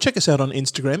meantime, check us out on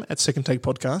Instagram at Second Take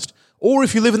Podcast. Or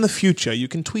if you live in the future, you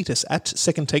can tweet us at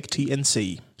Second Take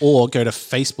TNC. Or go to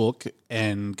Facebook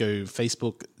and go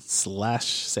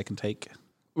Facebook/Second Take.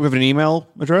 We have an email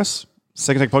address,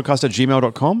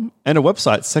 secondtakepodcast@gmail.com, and a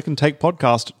website,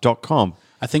 secondtakepodcast.com.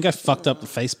 I think I fucked up the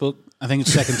Facebook. I think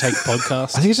it's Second Take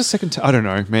Podcast. I think it's just Second Take. I don't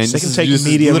know, man. Second Take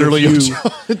Media Review.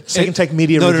 Second Take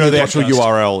Media Review. No, the podcast. actual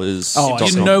URL is.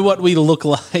 You know what we look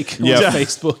like on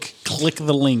Facebook. Click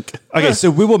the link. Okay, so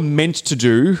we were meant to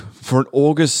do for an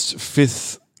August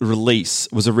 5th release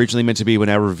was originally meant to be when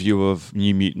our review of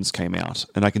New Mutants came out,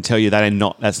 and I can tell you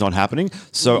that's not happening.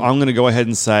 So I'm going to go ahead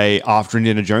and say after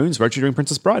Indiana Jones, we're actually doing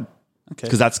Princess Bride. Okay,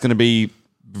 because that's going to be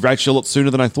actually a lot sooner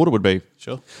than I thought it would be.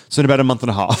 Sure. So in about a month and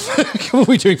a half, we'll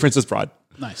be doing Princess Bride.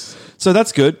 Nice. So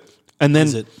that's good. And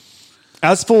then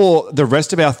as for the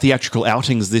rest of our theatrical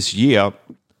outings this year,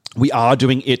 we are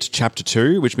doing It Chapter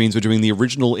 2, which means we're doing the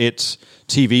original It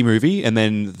TV movie and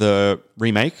then the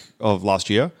remake of last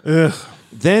year. Ugh.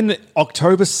 Then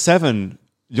October 7,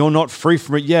 you're not free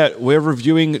from it yet. We're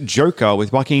reviewing Joker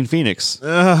with Joaquin Phoenix.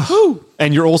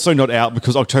 And you're also not out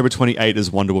because October 28 is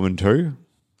Wonder Woman 2.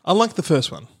 I like the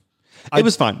first one. It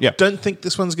was fun, yeah. Don't think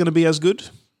this one's going to be as good,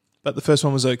 but the first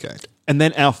one was okay. And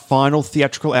then our final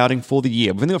theatrical outing for the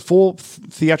year. We've only got 4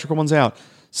 theatrical ones out.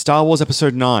 Star Wars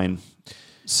Episode 9.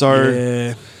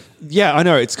 So, yeah, I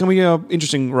know. It's going to be an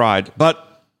interesting ride.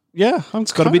 But, yeah.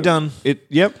 It's got to be done.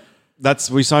 Yep.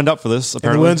 We signed up for this,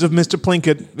 apparently. In the words of Mr.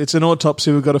 Plinkett, it's an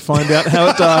autopsy. We've got to find out how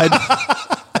it died.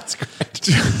 That's great.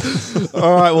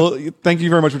 All right. Well, thank you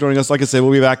very much for joining us. Like I said,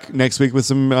 we'll be back next week with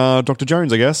some Dr.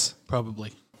 Jones, I guess.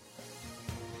 Probably.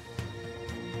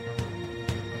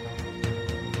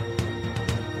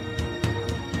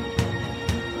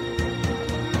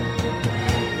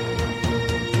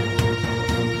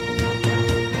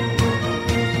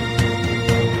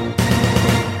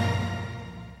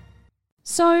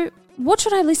 So, what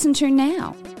should I listen to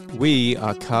now? We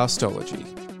are Castology.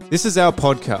 This is our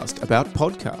podcast about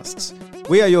podcasts.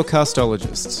 We are your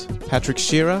castologists, Patrick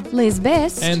Shearer, Liz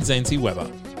Best, and Zancy Weber.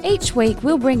 Each week,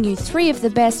 we'll bring you 3 of the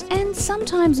best and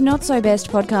sometimes not so best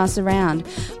podcasts around.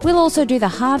 We'll also do the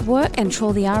hard work and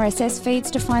trawl the RSS feeds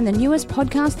to find the newest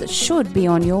podcast that should be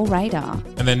on your radar.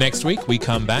 And then next week, we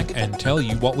come back and tell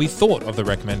you what we thought of the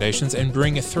recommendations and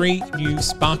bring 3 new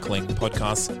sparkling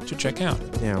podcasts to check out.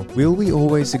 Now, will we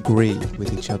always agree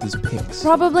with each other's picks?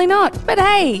 Probably not, but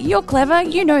hey, you're clever.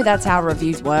 You know that's how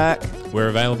reviews work. We're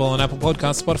available on Apple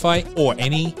Podcasts, Spotify, or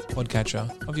any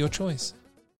podcatcher of your choice.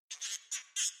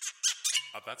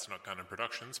 That's Not Canon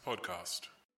Productions podcast.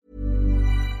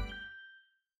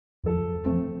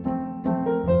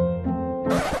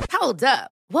 Hold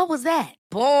up. What was that?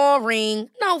 Boring.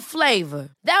 No flavor.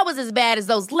 That was as bad as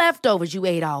those leftovers you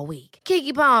ate all week.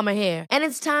 Keke Palmer here, and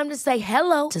it's time to say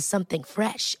hello to something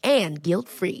fresh and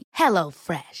guilt-free.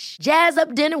 HelloFresh. Jazz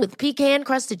up dinner with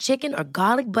pecan-crusted chicken or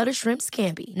garlic butter shrimp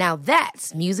scampi. Now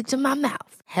that's music to my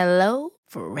mouth.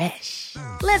 HelloFresh.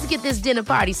 Let's get this dinner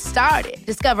party started.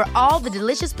 Discover all the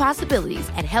delicious possibilities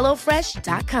at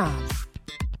HelloFresh.com.